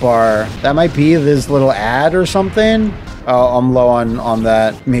life bar. That might be this little ad or something. Oh, I'm low on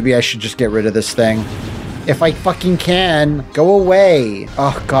that. Maybe I should just get rid of this thing. If I fucking can. Go away.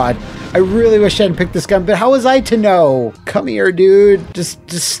 Oh, God. I really wish I hadn't picked this gun, but how was I to know? Come here, dude. Just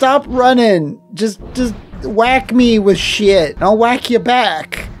stop running. Just whack me with shit, and I'll whack you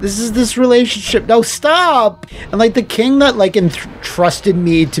back. This is this relationship. No, stop. And, like, the king that, like, entrusted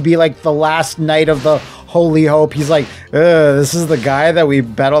me to be, like, the last knight of the Holy Hope, he's like, this is the guy that we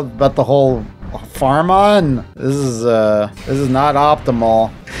battled about the whole farm on. This is not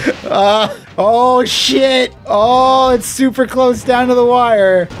optimal. Oh shit. Oh, it's super close down to the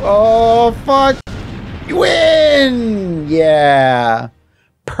wire. Oh fuck. You win. Yeah,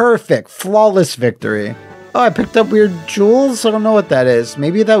 perfect, flawless victory. Oh, I picked up weird jewels. I don't know what that is.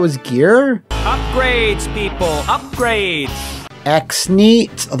 Maybe that was gear. Upgrades, people, upgrades. X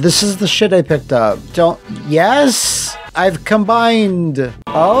neat. Oh, this is the shit I picked up. Yes, I've combined.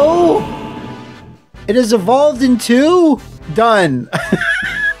 Oh, it has evolved into done.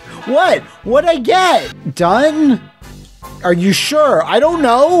 What? What'd I get? Done? Are you sure? I don't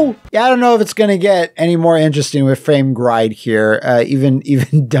know. Yeah, I don't know if it's gonna get any more interesting with frame Gride here. Even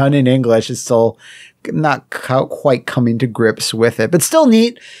done in English is still quite coming to grips with it, but still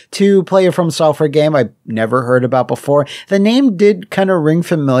neat to play a From Software game I've never heard about before. The name did kind of ring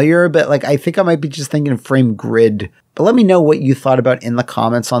familiar, but like I think I might be just thinking Frame Grid. But let me know what you thought about in the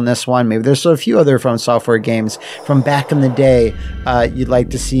comments on this one. Maybe there's a few other From Software games from back in the day you'd like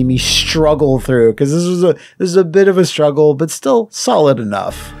to see me struggle through, because this is a bit of a struggle, but still solid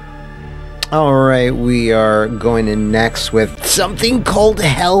enough. All right, we are going in next with something called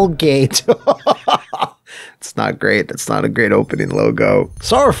Hellgate. It's not great. That's not a great opening logo.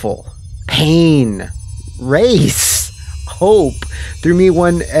 Sorrowful, pain, race, hope. Through me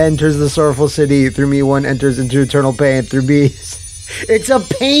one enters the sorrowful city. Through me one enters into eternal pain. Through me, it's a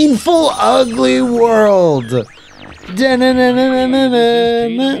painful, ugly world. You can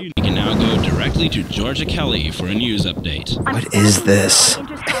now go directly to Georgia Kelly for a news update. What is this?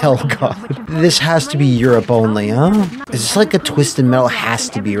 Hell God. This has to be Europe only, huh? Is this like a Twisted Metal? Has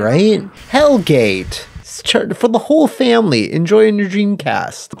to be, right? Hellgate. For the whole family. Enjoying your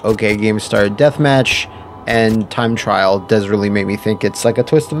Dreamcast. Okay, game started. Deathmatch and time trial does really make me think it's like a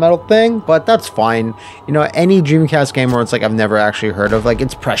Twisted Metal thing, but that's fine. You know, any Dreamcast game where it's like I've never actually heard of, like,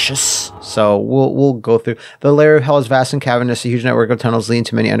 it's precious. So we'll go through. The layer of hell is vast and cavernous, a huge network of tunnels leading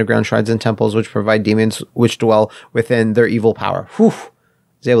to many underground shrines and temples which provide demons which dwell within their evil power. Whew. I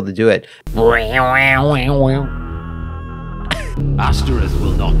was able to do it. Asteroth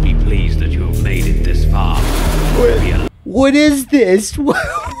will not be pleased that you have made it this far. What is this?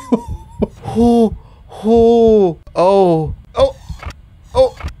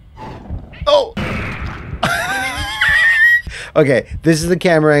 Okay, this is the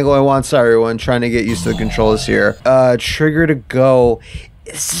camera angle I want. Sorry, everyone. Trying to get used to the controls here. Trigger to go.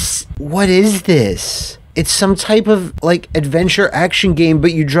 What is this? It's some type of, like, adventure action game,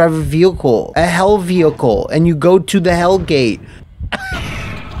 but you drive a vehicle. A hell vehicle. And you go to the Hellgate.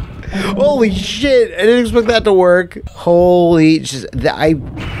 Holy shit. I didn't expect that to work. Holy...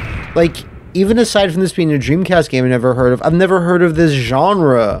 even aside from this being a Dreamcast game I've never heard of this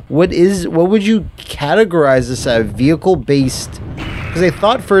genre. What would you categorize this as? Vehicle-based? Because I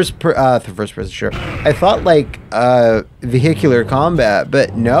thought first person, sure. I thought, like, vehicular combat,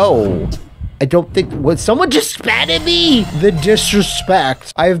 but no. I don't think... What? Someone just spat at me! The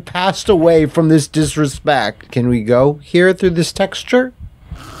disrespect. I have passed away from this disrespect. Can we go here through this texture?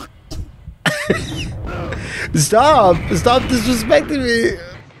 Stop disrespecting me.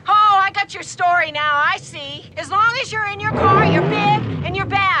 Oh, I got your story now, I see. As long as you're in your car, you're big and you're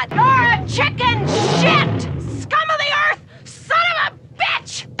bad. You're a chicken shit! Scum of the earth! Son of a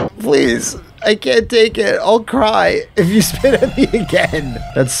bitch! Please, I can't take it. I'll cry if you spit at me again.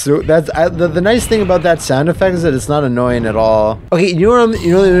 The nice thing about that sound effect is that it's not annoying at all. Okay, you know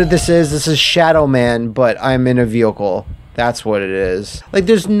what this is? This is Shadow Man, but I'm in a vehicle. That's what it is. Like,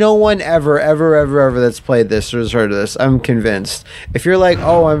 there's no one ever that's played this or has heard of this. I'm convinced. If you're like,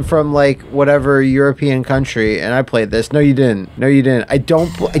 oh, I'm from, like, whatever European country and I played this. No, you didn't. No, you didn't. I don't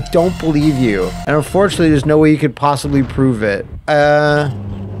believe you. And unfortunately, there's no way you could possibly prove it.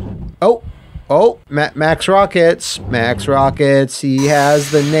 Max Rockets. Max Rockets. He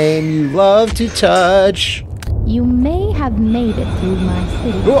has the name you love to touch. You may have made it through my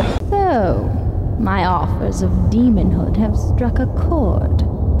city. Whoa. So... my offers of demonhood have struck a chord.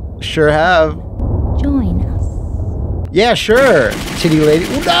 Sure have. Join us. Yeah, sure. Titty lady.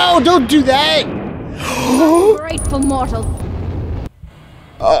 No, don't do that. Grateful mortal.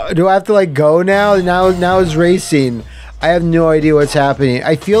 Do I have to, like, go now? Now it's racing. I have no idea what's happening.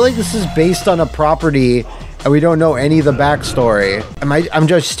 I feel like this is based on a property and we don't know any of the backstory. I'm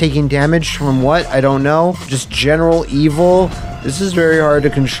just taking damage from what? I don't know. Just general evil. This is very hard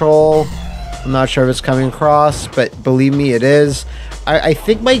to control. I'm not sure if it's coming across, but believe me, it is. I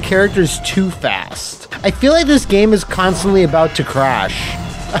think my character is too fast. I feel like this game is constantly about to crash.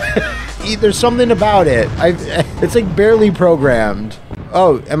 There's something about it. It's like barely programmed.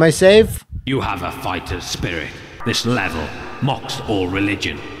 Oh, am I safe? You have a fighter's spirit. This level mocks all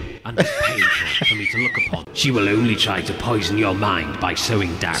religion. And it's painful for me to look upon. She will only try to poison your mind by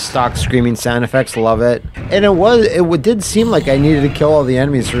sowing doubt. Stock screaming sound effects, love it. And it did seem like I needed to kill all the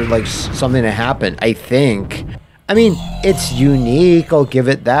enemies for, like, something to happen, I think. I mean, it's unique, I'll give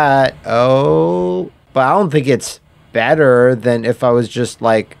it that. Oh, but I don't think it's better than if I was just,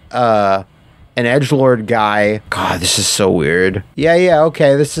 like, an edgelord guy. God, this is so weird. Yeah,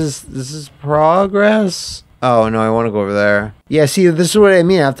 okay, this is progress. Oh, no, I want to go over there. Yeah, see, this is what I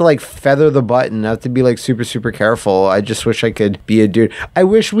mean. I have to, like, feather the button. I have to be, like, super careful. I just wish I could be a dude. I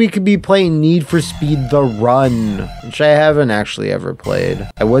wish we could be playing Need for Speed The Run, which I haven't actually ever played.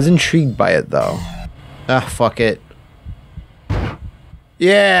 I was intrigued by it, though. Ah, fuck it.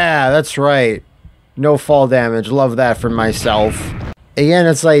 Yeah, that's right. No fall damage. Love that for myself. Again,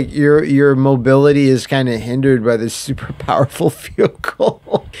 it's like your mobility is kind of hindered by this super powerful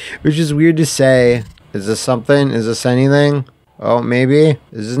vehicle, which is weird to say. Is this something? Is this anything? Oh, maybe.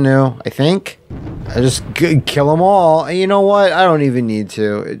 This is new, I think. I just kill them all. And you know what? I don't even need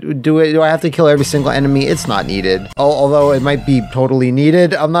to. Do I have to kill every single enemy? It's not needed. Although it might be totally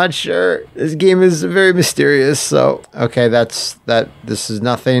needed. I'm not sure. This game is very mysterious, so. Okay, this is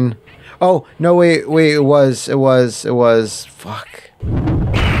nothing. Oh, no, wait, it was. Fuck.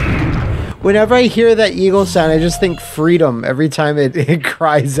 Whenever I hear that eagle sound, I just think freedom every time it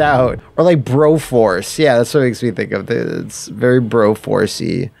cries out. Or like Broforce. Yeah, that's what it makes me think of. It's very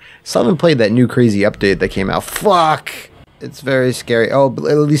Broforce-y. Still haven't played that new crazy update that came out. Fuck! It's very scary. Oh,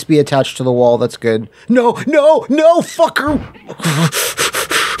 but at least be attached to the wall. That's good. No, fucker!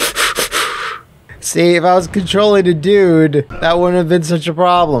 See, if I was controlling a dude, that wouldn't have been such a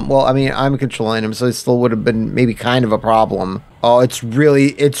problem. Well, I mean, I'm controlling him, so it still would have been maybe kind of a problem. Oh, it's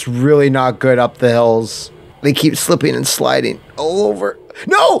really not good up the hills. They keep slipping and sliding all over.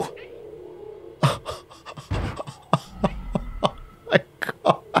 No! Oh my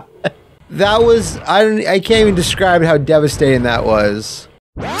God. That was, I can't even describe how devastating that was.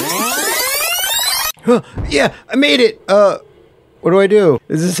 Yeah, I made it. What do I do?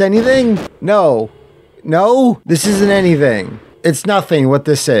 Is this anything? No. No? This isn't anything. It's nothing what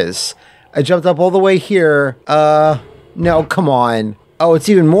this is. I jumped up all the way here. No, come on. Oh, it's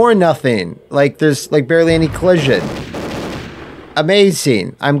even more nothing. Like there's like barely any collision.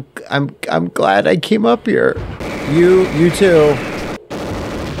 Amazing. I'm glad I came up here. You too.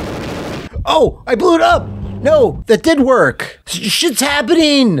 Oh, I blew it up. No, that did work. Shit's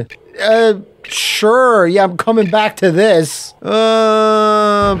happening. Sure, yeah, I'm coming back to this.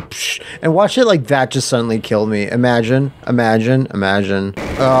 And watch it like that just suddenly killed me. Imagine. Ugh.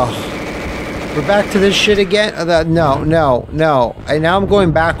 We're back to this shit again? No. Now I'm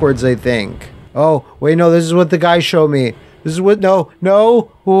going backwards, I think. Oh, wait, no, this is what the guy showed me. This is what, no.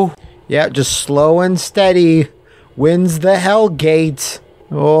 Ooh. Yeah, just slow and steady. Wins the Hellgate.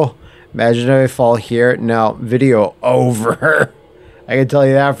 Oh, imagine if I fall here. No, video over. I can tell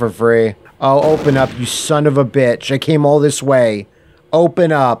you that for free. Oh, open up, you son of a bitch. I came all this way.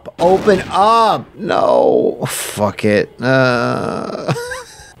 Open up. No. Fuck it.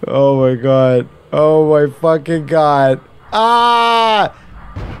 Oh my God. Oh my fucking God. Ah!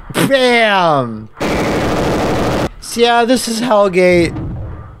 Bam! So yeah, this is Hellgate.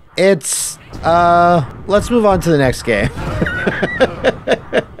 It's, let's move on to the next game.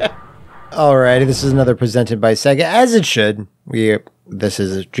 Alrighty, this is another presented by Sega, as it should. This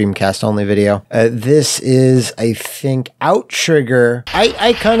is a Dreamcast only video. This is, I think, Outrigger.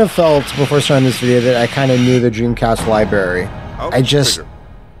 I kind of felt before starting this video that I kind of knew the Dreamcast library.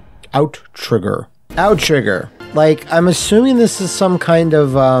 Outrigger. Like, I'm assuming this is some kind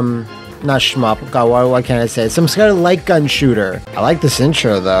of, not shmup. God, why can't I say it? Some kind of light gun shooter. I like this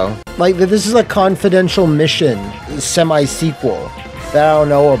intro, though. Like, this is a confidential mission, semi-sequel that I don't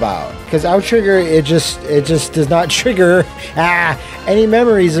know about. Because Outrigger, it just does not trigger any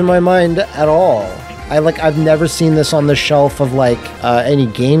memories in my mind at all. I've never seen this on the shelf of like any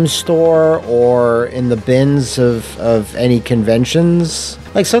game store or in the bins of any conventions.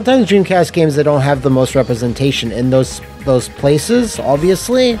 Like sometimes Dreamcast games that don't have the most representation in those places,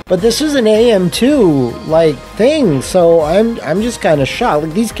 obviously. But this is an AM2 like thing, so I'm just kind of shocked.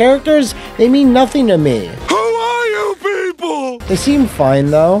 Like these characters, they mean nothing to me. They seem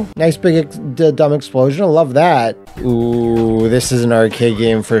fine though. Nice big dumb explosion. I love that. Ooh, this is an arcade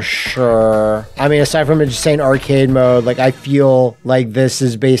game for sure. I mean, aside from it just saying arcade mode, like I feel like this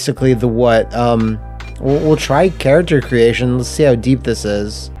is basically the what. We'll try character creation. Let's see how deep this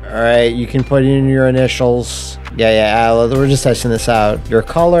is. All right, you can put in your initials. Yeah. We're just testing this out. Your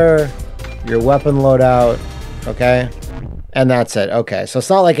color, your weapon loadout. Okay. And that's it. Okay, so it's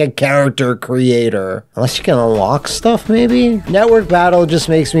not like a character creator. Unless you can unlock stuff, maybe? Network Battle just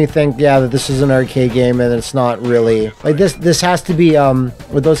makes me think, yeah, that this is an arcade game and it's not really. Like, this has to be,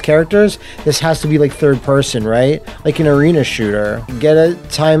 with those characters, this has to be, like, third person, right? Like an arena shooter. Get a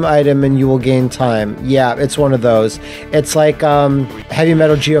time item and you will gain time. Yeah, it's one of those. It's like, Heavy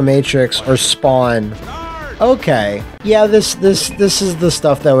Metal Geomatrix or Spawn. Okay. Yeah, this is the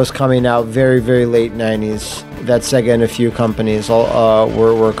stuff that was coming out very, very late 90s. That Sega and a few companies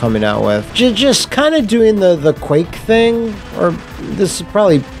were coming out with. Just kind of doing the Quake thing, or this is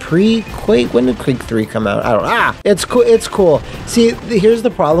probably pre-Quake. When did Quake 3 come out? I don't know. It's cool. It's cool. See, here's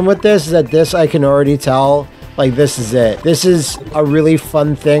the problem with this, is that this I can already tell, like this is it. This is a really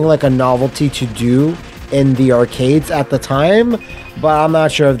fun thing, like a novelty to do in the arcades at the time, but I'm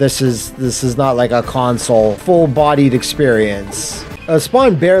not sure if this is not like a console full-bodied experience.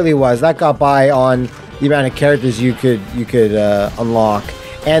 Spawn barely was. That got by on the amount of characters you could unlock,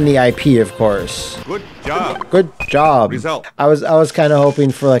 and the IP, of course. Good job. Good job. Result. I was kind of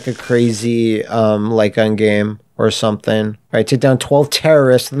hoping for like a crazy light gun game or something. All right, take down 12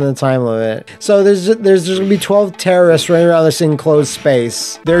 terrorists within the time limit. So there's gonna be 12 terrorists running around this enclosed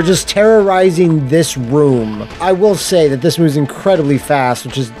space. They're just terrorizing this room. I will say that this moves incredibly fast,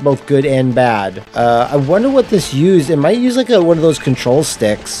 which is both good and bad. I wonder what this used. It might use like one of those control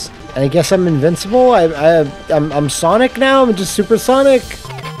sticks. And I guess I'm invincible. I'm Sonic now. I'm just supersonic.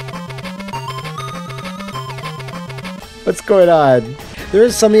 What's going on? There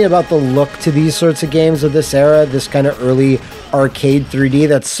is something about the look to these sorts of games of this era, this kind of early arcade 3D,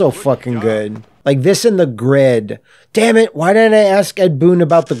 that's so fucking good. Like this in the Grid. Damn it, why didn't I ask Ed Boon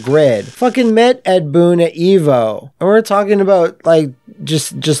about the Grid? Fucking met Ed Boon at EVO. And we're talking about like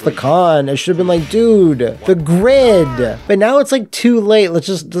just the con. I should have been like, dude, the Grid. But now it's like too late. Let's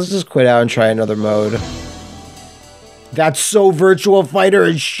just quit out and try another mode. That's so Virtual Fighter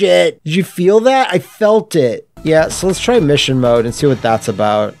as shit. Did you feel that? I felt it. Yeah, so let's try mission mode and see what that's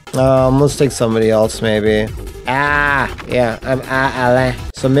about. Let's take somebody else maybe. Yeah, I'm Alain.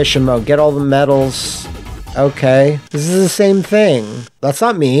 So mission mode, get all the medals. Okay, this is the same thing. That's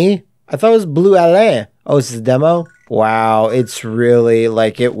not me. I thought it was Blue Alain. Oh, is this a demo? Wow, it's really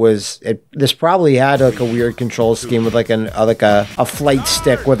like this probably had like a weird control scheme with like a flight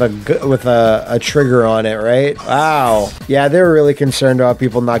stick with a trigger on it, right? Wow. Yeah, they were really concerned about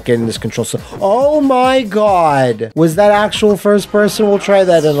people not getting this control. So, oh my god, was that actual first person? We'll try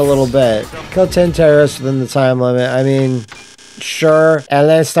that in a little bit. Kill 10 terrorists within the time limit. I mean, sure.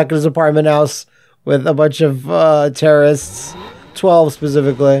 Alain's stuck in his apartment house with a bunch of terrorists, 12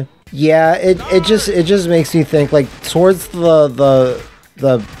 specifically. Yeah, it just makes me think like towards towards all of the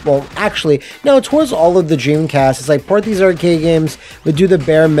Dreamcast. It's like port these arcade games, but do the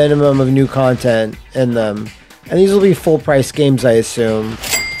bare minimum of new content in them, and these will be full price games, I assume.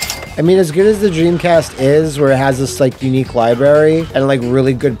 I mean, as good as the Dreamcast is, where it has this like unique library and like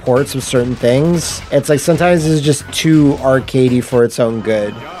really good ports of certain things, it's like sometimes it's just too arcadey for its own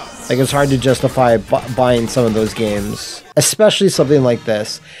good. Like, it's hard to justify buying some of those games, especially something like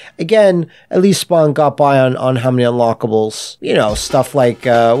this. Again, at least Spawn got by on how many unlockables. You know, stuff like,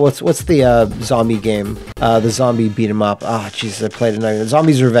 what's the zombie game? The zombie beat 'em up. Ah, Jesus, I played it now.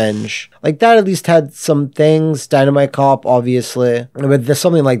 Zombie's Revenge. Like, that at least had some things. Dynamite Cop, obviously. But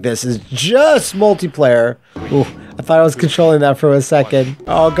something like this is just multiplayer. Ooh, I thought I was controlling that for a second.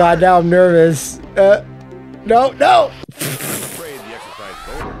 Oh, God, now I'm nervous. No!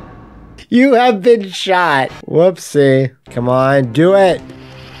 You have been shot. Whoopsie. Come on, do it.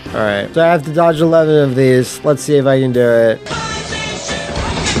 All right, so I have to dodge 11 of these. Let's see if I can do it.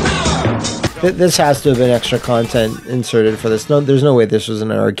 This has to have been extra content inserted for this. No, there's no way this was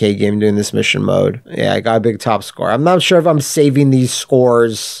an arcade game doing this mission mode. Yeah, I got a big top score. I'm not sure if I'm saving these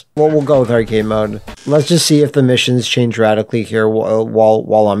scores. Well, we'll go with arcade mode. Let's just see if the missions change radically here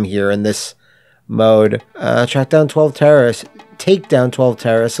while I'm here in this mode. Track down 12 terrorists. Take down 12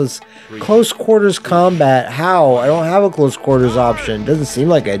 terrorists. It's close quarters combat. How? I don't have a close quarters option. Doesn't seem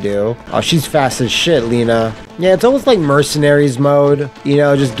like I do. Oh, she's fast as shit, Lena. Yeah, it's almost like mercenaries mode. You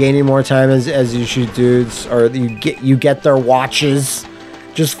know, just gaining more time as you shoot dudes, or you get their watches.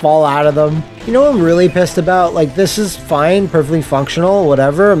 Just fall out of them. You know what I'm really pissed about? Like, this is fine, perfectly functional,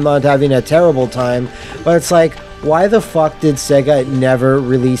 whatever. I'm not having a terrible time, but it's like, why the fuck did Sega never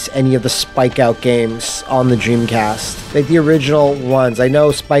release any of the Spike Out games on the Dreamcast? Like the original ones. I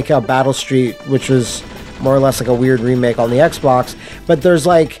know Spike Out Battle Street, which was more or less like a weird remake on the Xbox, but there's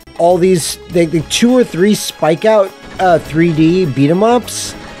like all these, like 2 or 3 Spike Out 3D beat 'em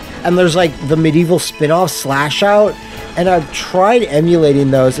ups, and there's like the medieval spin-off Slash Out, and I've tried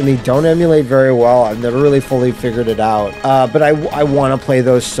emulating those, and they don't emulate very well. I've never really fully figured it out. But I want to play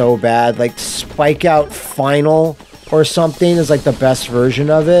those so bad. Like Spike Out Final or something is like the best version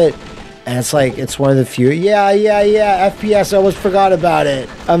of it. And it's like, it's one of the few. Yeah. FPS, I almost forgot about it.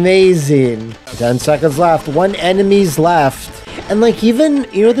 Amazing. 10 seconds left. 1 enemy's left. And like even,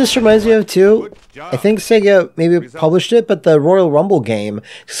 you know what this reminds me of too? I think Sega maybe published it, but the Royal Rumble game.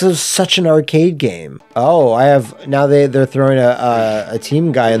 This was such an arcade game. Oh, now they're throwing a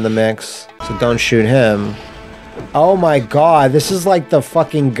team guy in the mix, so don't shoot him. Oh my god, this is like the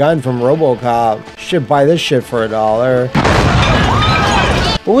fucking gun from RoboCop. Should buy this shit for $1.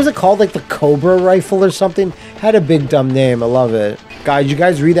 What was it called? Like the Cobra rifle or something? Had a big dumb name. I love it. God, did you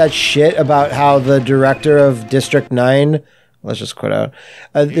guys read that shit about how the director of District 9 Let's just quit out.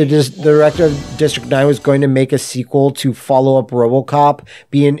 The director of District 9 was going to make a sequel to follow up RoboCop,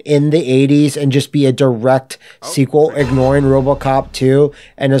 being in the 80s and just be a direct sequel, ignoring RoboCop 2.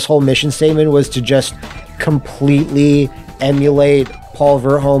 And his whole mission statement was to just completely emulate Paul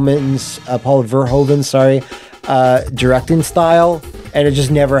Verhoeven's directing style, and it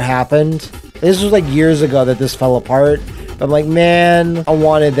just never happened. This was like years ago that this fell apart. I'm like, man, I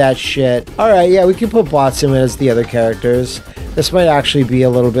wanted that shit. Alright, yeah, we can put bots in as the other characters. This might actually be a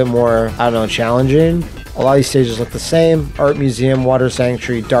little bit more, I don't know, challenging. A lot of these stages look the same. Art Museum, Water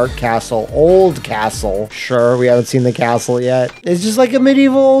Sanctuary, Dark Castle, Old Castle. Sure, we haven't seen the castle yet. It's just like a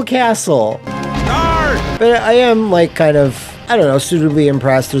medieval castle. But I am like kind of, I don't know, suitably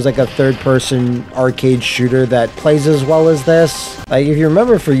impressed. There's like a third-person arcade shooter that plays as well as this. Like, if you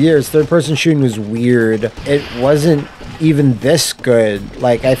remember, for years, third-person shooting was weird. It wasn't even this good.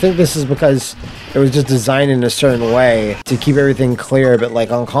 Like, I think this is because it was just designed in a certain way to keep everything clear, but like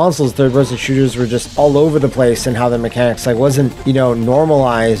on consoles, third-person shooters were just all over the place in how the mechanics like wasn't, you know,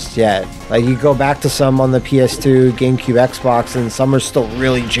 normalized yet. Like, you go back to some on the PS2, GameCube, Xbox, and some are still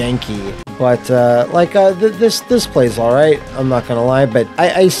really janky. But this plays all right. I'm not gonna lie, but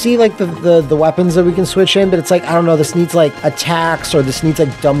I see like the weapons that we can switch in, but it's like, I don't know, this needs like attacks, or this needs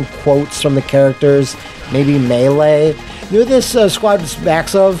like dumb quotes from the characters. Maybe melee. You know what this squad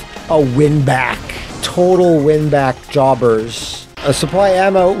backs of? A win back. Total win back jobbers. A supply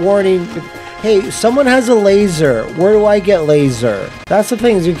ammo warning. Hey, someone has a laser. Where do I get laser? That's the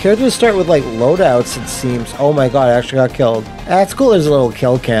thing, is your characters start with like loadouts, it seems. Oh my god, I actually got killed. That's cool, there's a little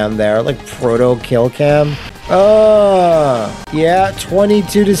kill cam there, like proto kill cam. Yeah,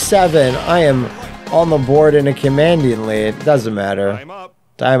 22-7. I am on the board in a commanding lead. Doesn't matter.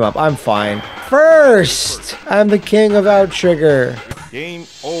 Time up. I'm fine. First! I'm the king of Outrigger. Game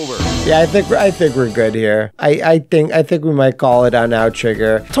over. Yeah, I think we're good here. I think we might call it on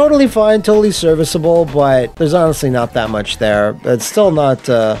Outrigger. Totally fine, totally serviceable, but there's honestly not that much there. It's still not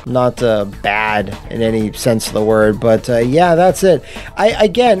bad in any sense of the word. But yeah, that's it.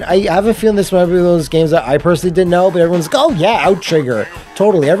 I have a feeling this might be one of those games that I personally didn't know, but everyone's like, oh yeah, Outrigger.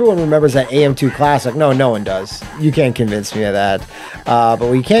 Totally. Everyone remembers that AM2 classic. No one does. You can't convince me of that. But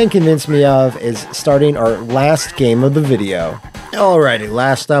what you can convince me of is starting our last game of the video. Alrighty,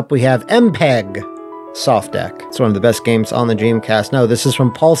 last up we have MPEG Soft Deck. It's one of the best games on the Dreamcast. No, this is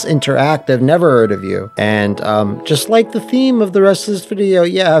from Pulse Interactive. Never heard of you. And just like the theme of the rest of this video,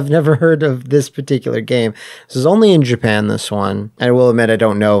 yeah, I've never heard of this particular game. This is only in Japan, this one. And I will admit, I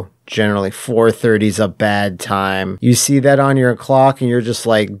don't know. Generally, 4:30 is a bad time. You see that on your clock and you're just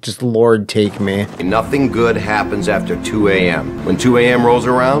like, just Lord take me. Nothing good happens after 2 a.m. When 2 a.m. rolls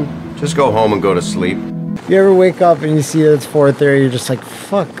around, just go home and go to sleep. You ever wake up and you see that it's 4:30, you're just like,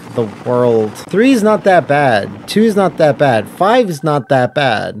 fuck the world. 3 is not that bad. 2 is not that bad. 5 is not that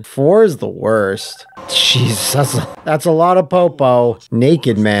bad. 4 is the worst. Jeez, that's a lot of popo.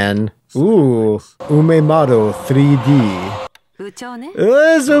 Naked man. Ooh. Umemaru 3D.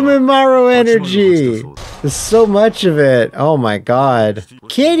 There's Umemaru energy. There's so much of it. Oh my god.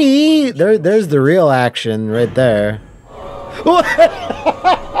 Kitty! There's the real action right there. What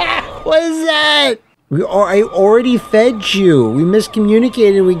is that? I already fed you. We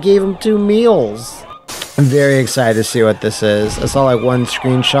miscommunicated. We gave him 2 meals. I'm very excited to see what this is. I saw like one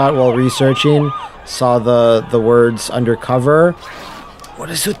screenshot while researching. Saw the words Undercover.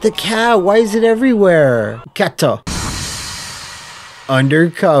 What is with the cat? Why is it everywhere? Kato.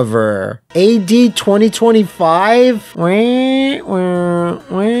 Undercover. AD 2025?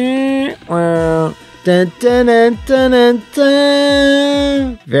 Dun, dun, dun, dun, dun,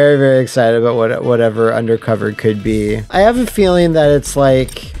 dun. Very, very excited about whatever Undercover could be. I have a feeling that it's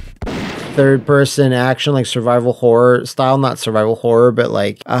like third-person action, like survival horror style. Not survival horror, but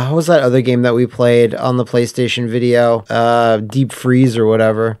like, what was that other game that we played on the PlayStation video? Deep Freeze or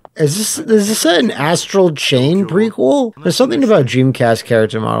whatever. Is this an Astral Chain prequel? There's something about Dreamcast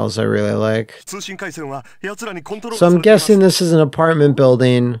character models I really like. So I'm guessing this is an apartment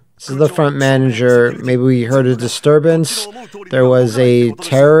building. This is the front manager. Maybe we heard a disturbance. There was a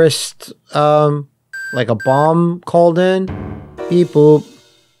terrorist, like a bomb called in. Beep boop.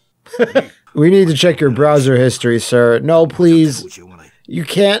 We need to check your browser history, sir. No, please. You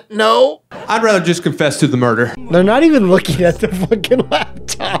can't. No. I'd rather just confess to the murder. They're not even looking at the fucking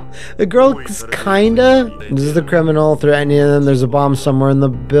laptop. The girl is kinda. This is the criminal threatening them. There's a bomb somewhere in the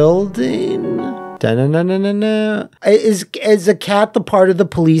building. Da-na-na-na-na-na. Is a cat the part of the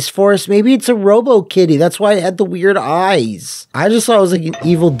police force? Maybe it's a robo kitty. That's why it had the weird eyes. I just thought it was like an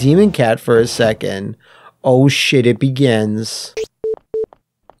evil demon cat for a second. Oh shit, it begins.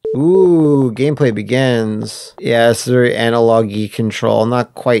 Ooh, gameplay begins. Yeah, it's very analog-y control.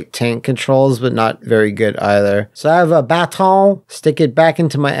 Not quite tank controls, but not very good either. So I have a baton, stick it back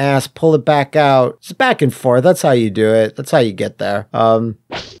into my ass, pull it back out. Just back and forth. That's how you do it. That's how you get there. Oh,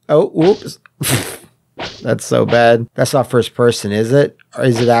 whoops. That's so bad. That's not first person, is it? Or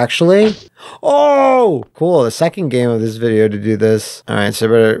is it actually? Oh, cool. The second game of this video to do this. All right, so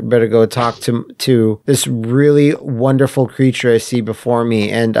better go talk to this really wonderful creature I see before me.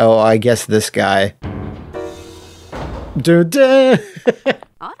 And oh, I guess this guy.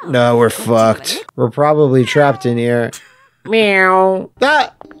 No, we're fucked. We're probably trapped in here. Meow.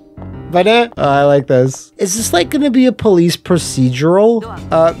 Ah! Oh, I like this. Is this like gonna be a police procedural?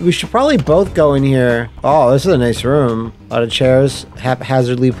 We should probably both go in here. Oh, this is a nice room. A lot of chairs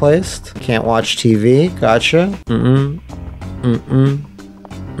haphazardly placed. Can't watch TV. Gotcha.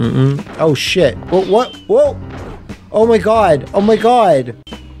 Oh shit. What? Whoa. Oh my god. Oh my god.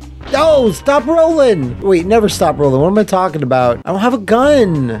 No, stop rolling. Wait, never stop rolling. What am I talking about? I don't have a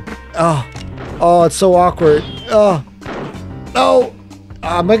gun. Oh, it's so awkward. Oh, no.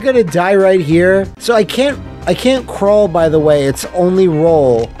 Am I gonna die right here? So I can't crawl, by the way. It's only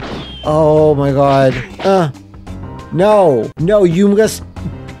roll. Oh my god. No, you must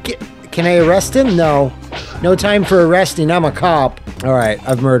can I arrest him? No. No time for arresting. I'm a cop. All right,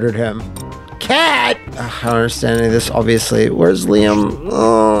 I've murdered him. Cat! I don't understand any of this, obviously. Where's Liam?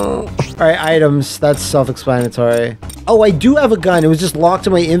 Oh. All right, items. That's self-explanatory. Oh, I do have a gun. It was just locked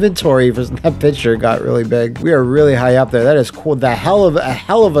in my inventory because that picture got really big. We are really high up there. That is cool. A hell of a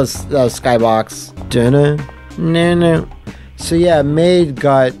skybox. No. So yeah, Maid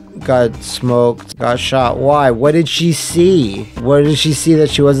got smoked, got shot. Why? What did she see? What did she see that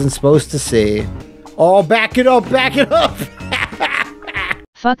she wasn't supposed to see? Oh, back it up! Back it up!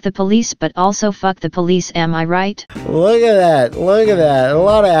 Fuck the police, but also fuck the police, am I right? Look at that. Look at that. A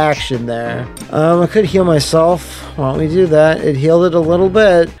lot of action there. I could heal myself. Why don't we do that? It healed it a little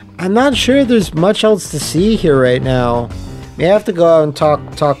bit. I'm not sure there's much else to see here right now. May have to go out and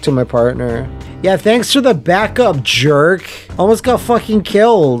talk to my partner. Yeah, thanks for the backup, jerk. Almost got fucking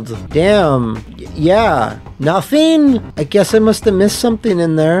killed. Damn. Yeah. Nothing? I guess I must have missed something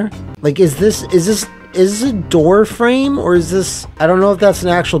in there. Like, is this a door frame, or is this... I don't know if that's an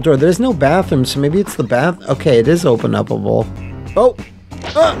actual door. There's no bathroom, so maybe it's the bath... Okay, it is open-upable. Oh!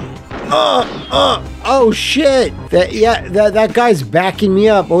 Oh, shit! That guy's backing me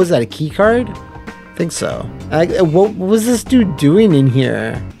up. What was that, a key card? I think so. What was this dude doing in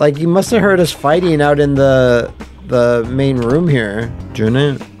here? Like, he must have heard us fighting out in the main room here.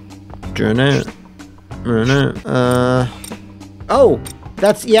 Oh!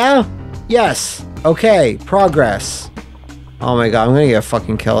 That's... Yeah? Yes. Okay, progress. Oh my god, I'm gonna get a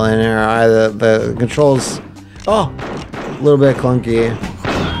fucking kill in here. The controls... Oh! A little bit clunky.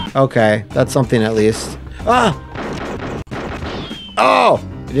 Okay, that's something at least. Ah! Oh!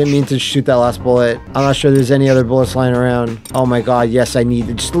 I didn't mean to shoot that last bullet. I'm not sure there's any other bullets lying around. Oh my god, yes, I need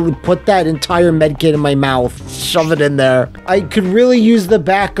to just put that entire medkit in my mouth. Shove it in there. I could really use the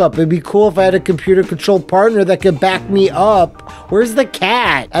backup. It'd be cool if I had a computer-controlled partner that could back me up. Where's the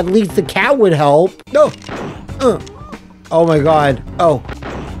cat? At least the cat would help. No! Oh my god. Oh.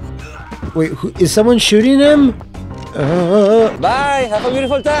 Wait, is someone shooting him? Bye, have a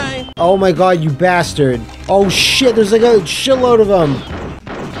beautiful time. Oh my god, you bastard. Oh shit, there's like a shitload of them.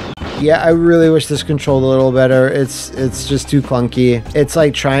 Yeah, I really wish this controlled a little better. It's just too clunky. It's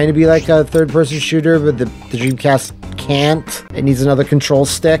like trying to be like a third-person shooter, but the Dreamcast can't. It needs another control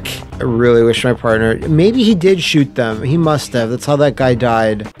stick. I really wish my partner... Maybe he did shoot them. He must have. That's how that guy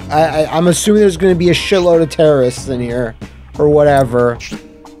died. I'm assuming there's going to be a shitload of terrorists in here. Or whatever.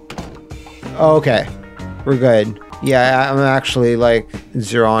 Okay. We're good. Yeah, I'm actually like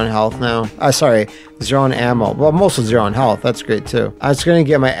 0 on health now. Sorry, 0 on ammo. Well, I'm also 0 on health. That's great too. I was gonna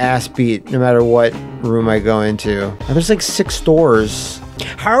get my ass beat no matter what room I go into. And there's like 6 doors.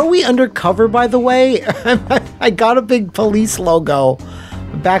 How are we undercover, by the way? I got a big police logo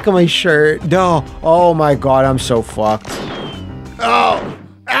back of my shirt. No. Oh my god, I'm so fucked. Oh.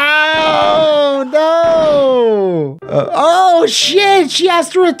 Oh no. Oh shit, she has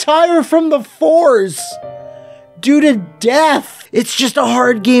to retire from the force. Due to death. It's just a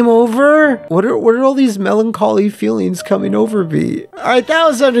hard game over. What are all these melancholy feelings coming over me? All right, that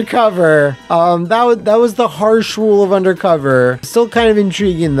was Undercover. That was the harsh rule of Undercover. Still kind of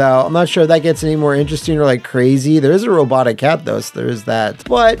intriguing though. I'm not sure if that gets any more interesting or like crazy. There is a robotic cat though, so there is that.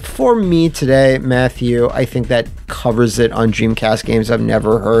 But for me today, Matthew, I think that covers it on Dreamcast games I've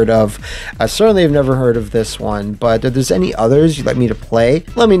never heard of. I certainly have never heard of this one, but if there's any others you'd like me to play,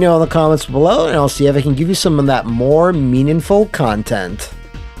 let me know in the comments below and I'll see if I can give you some of that more meaningful content.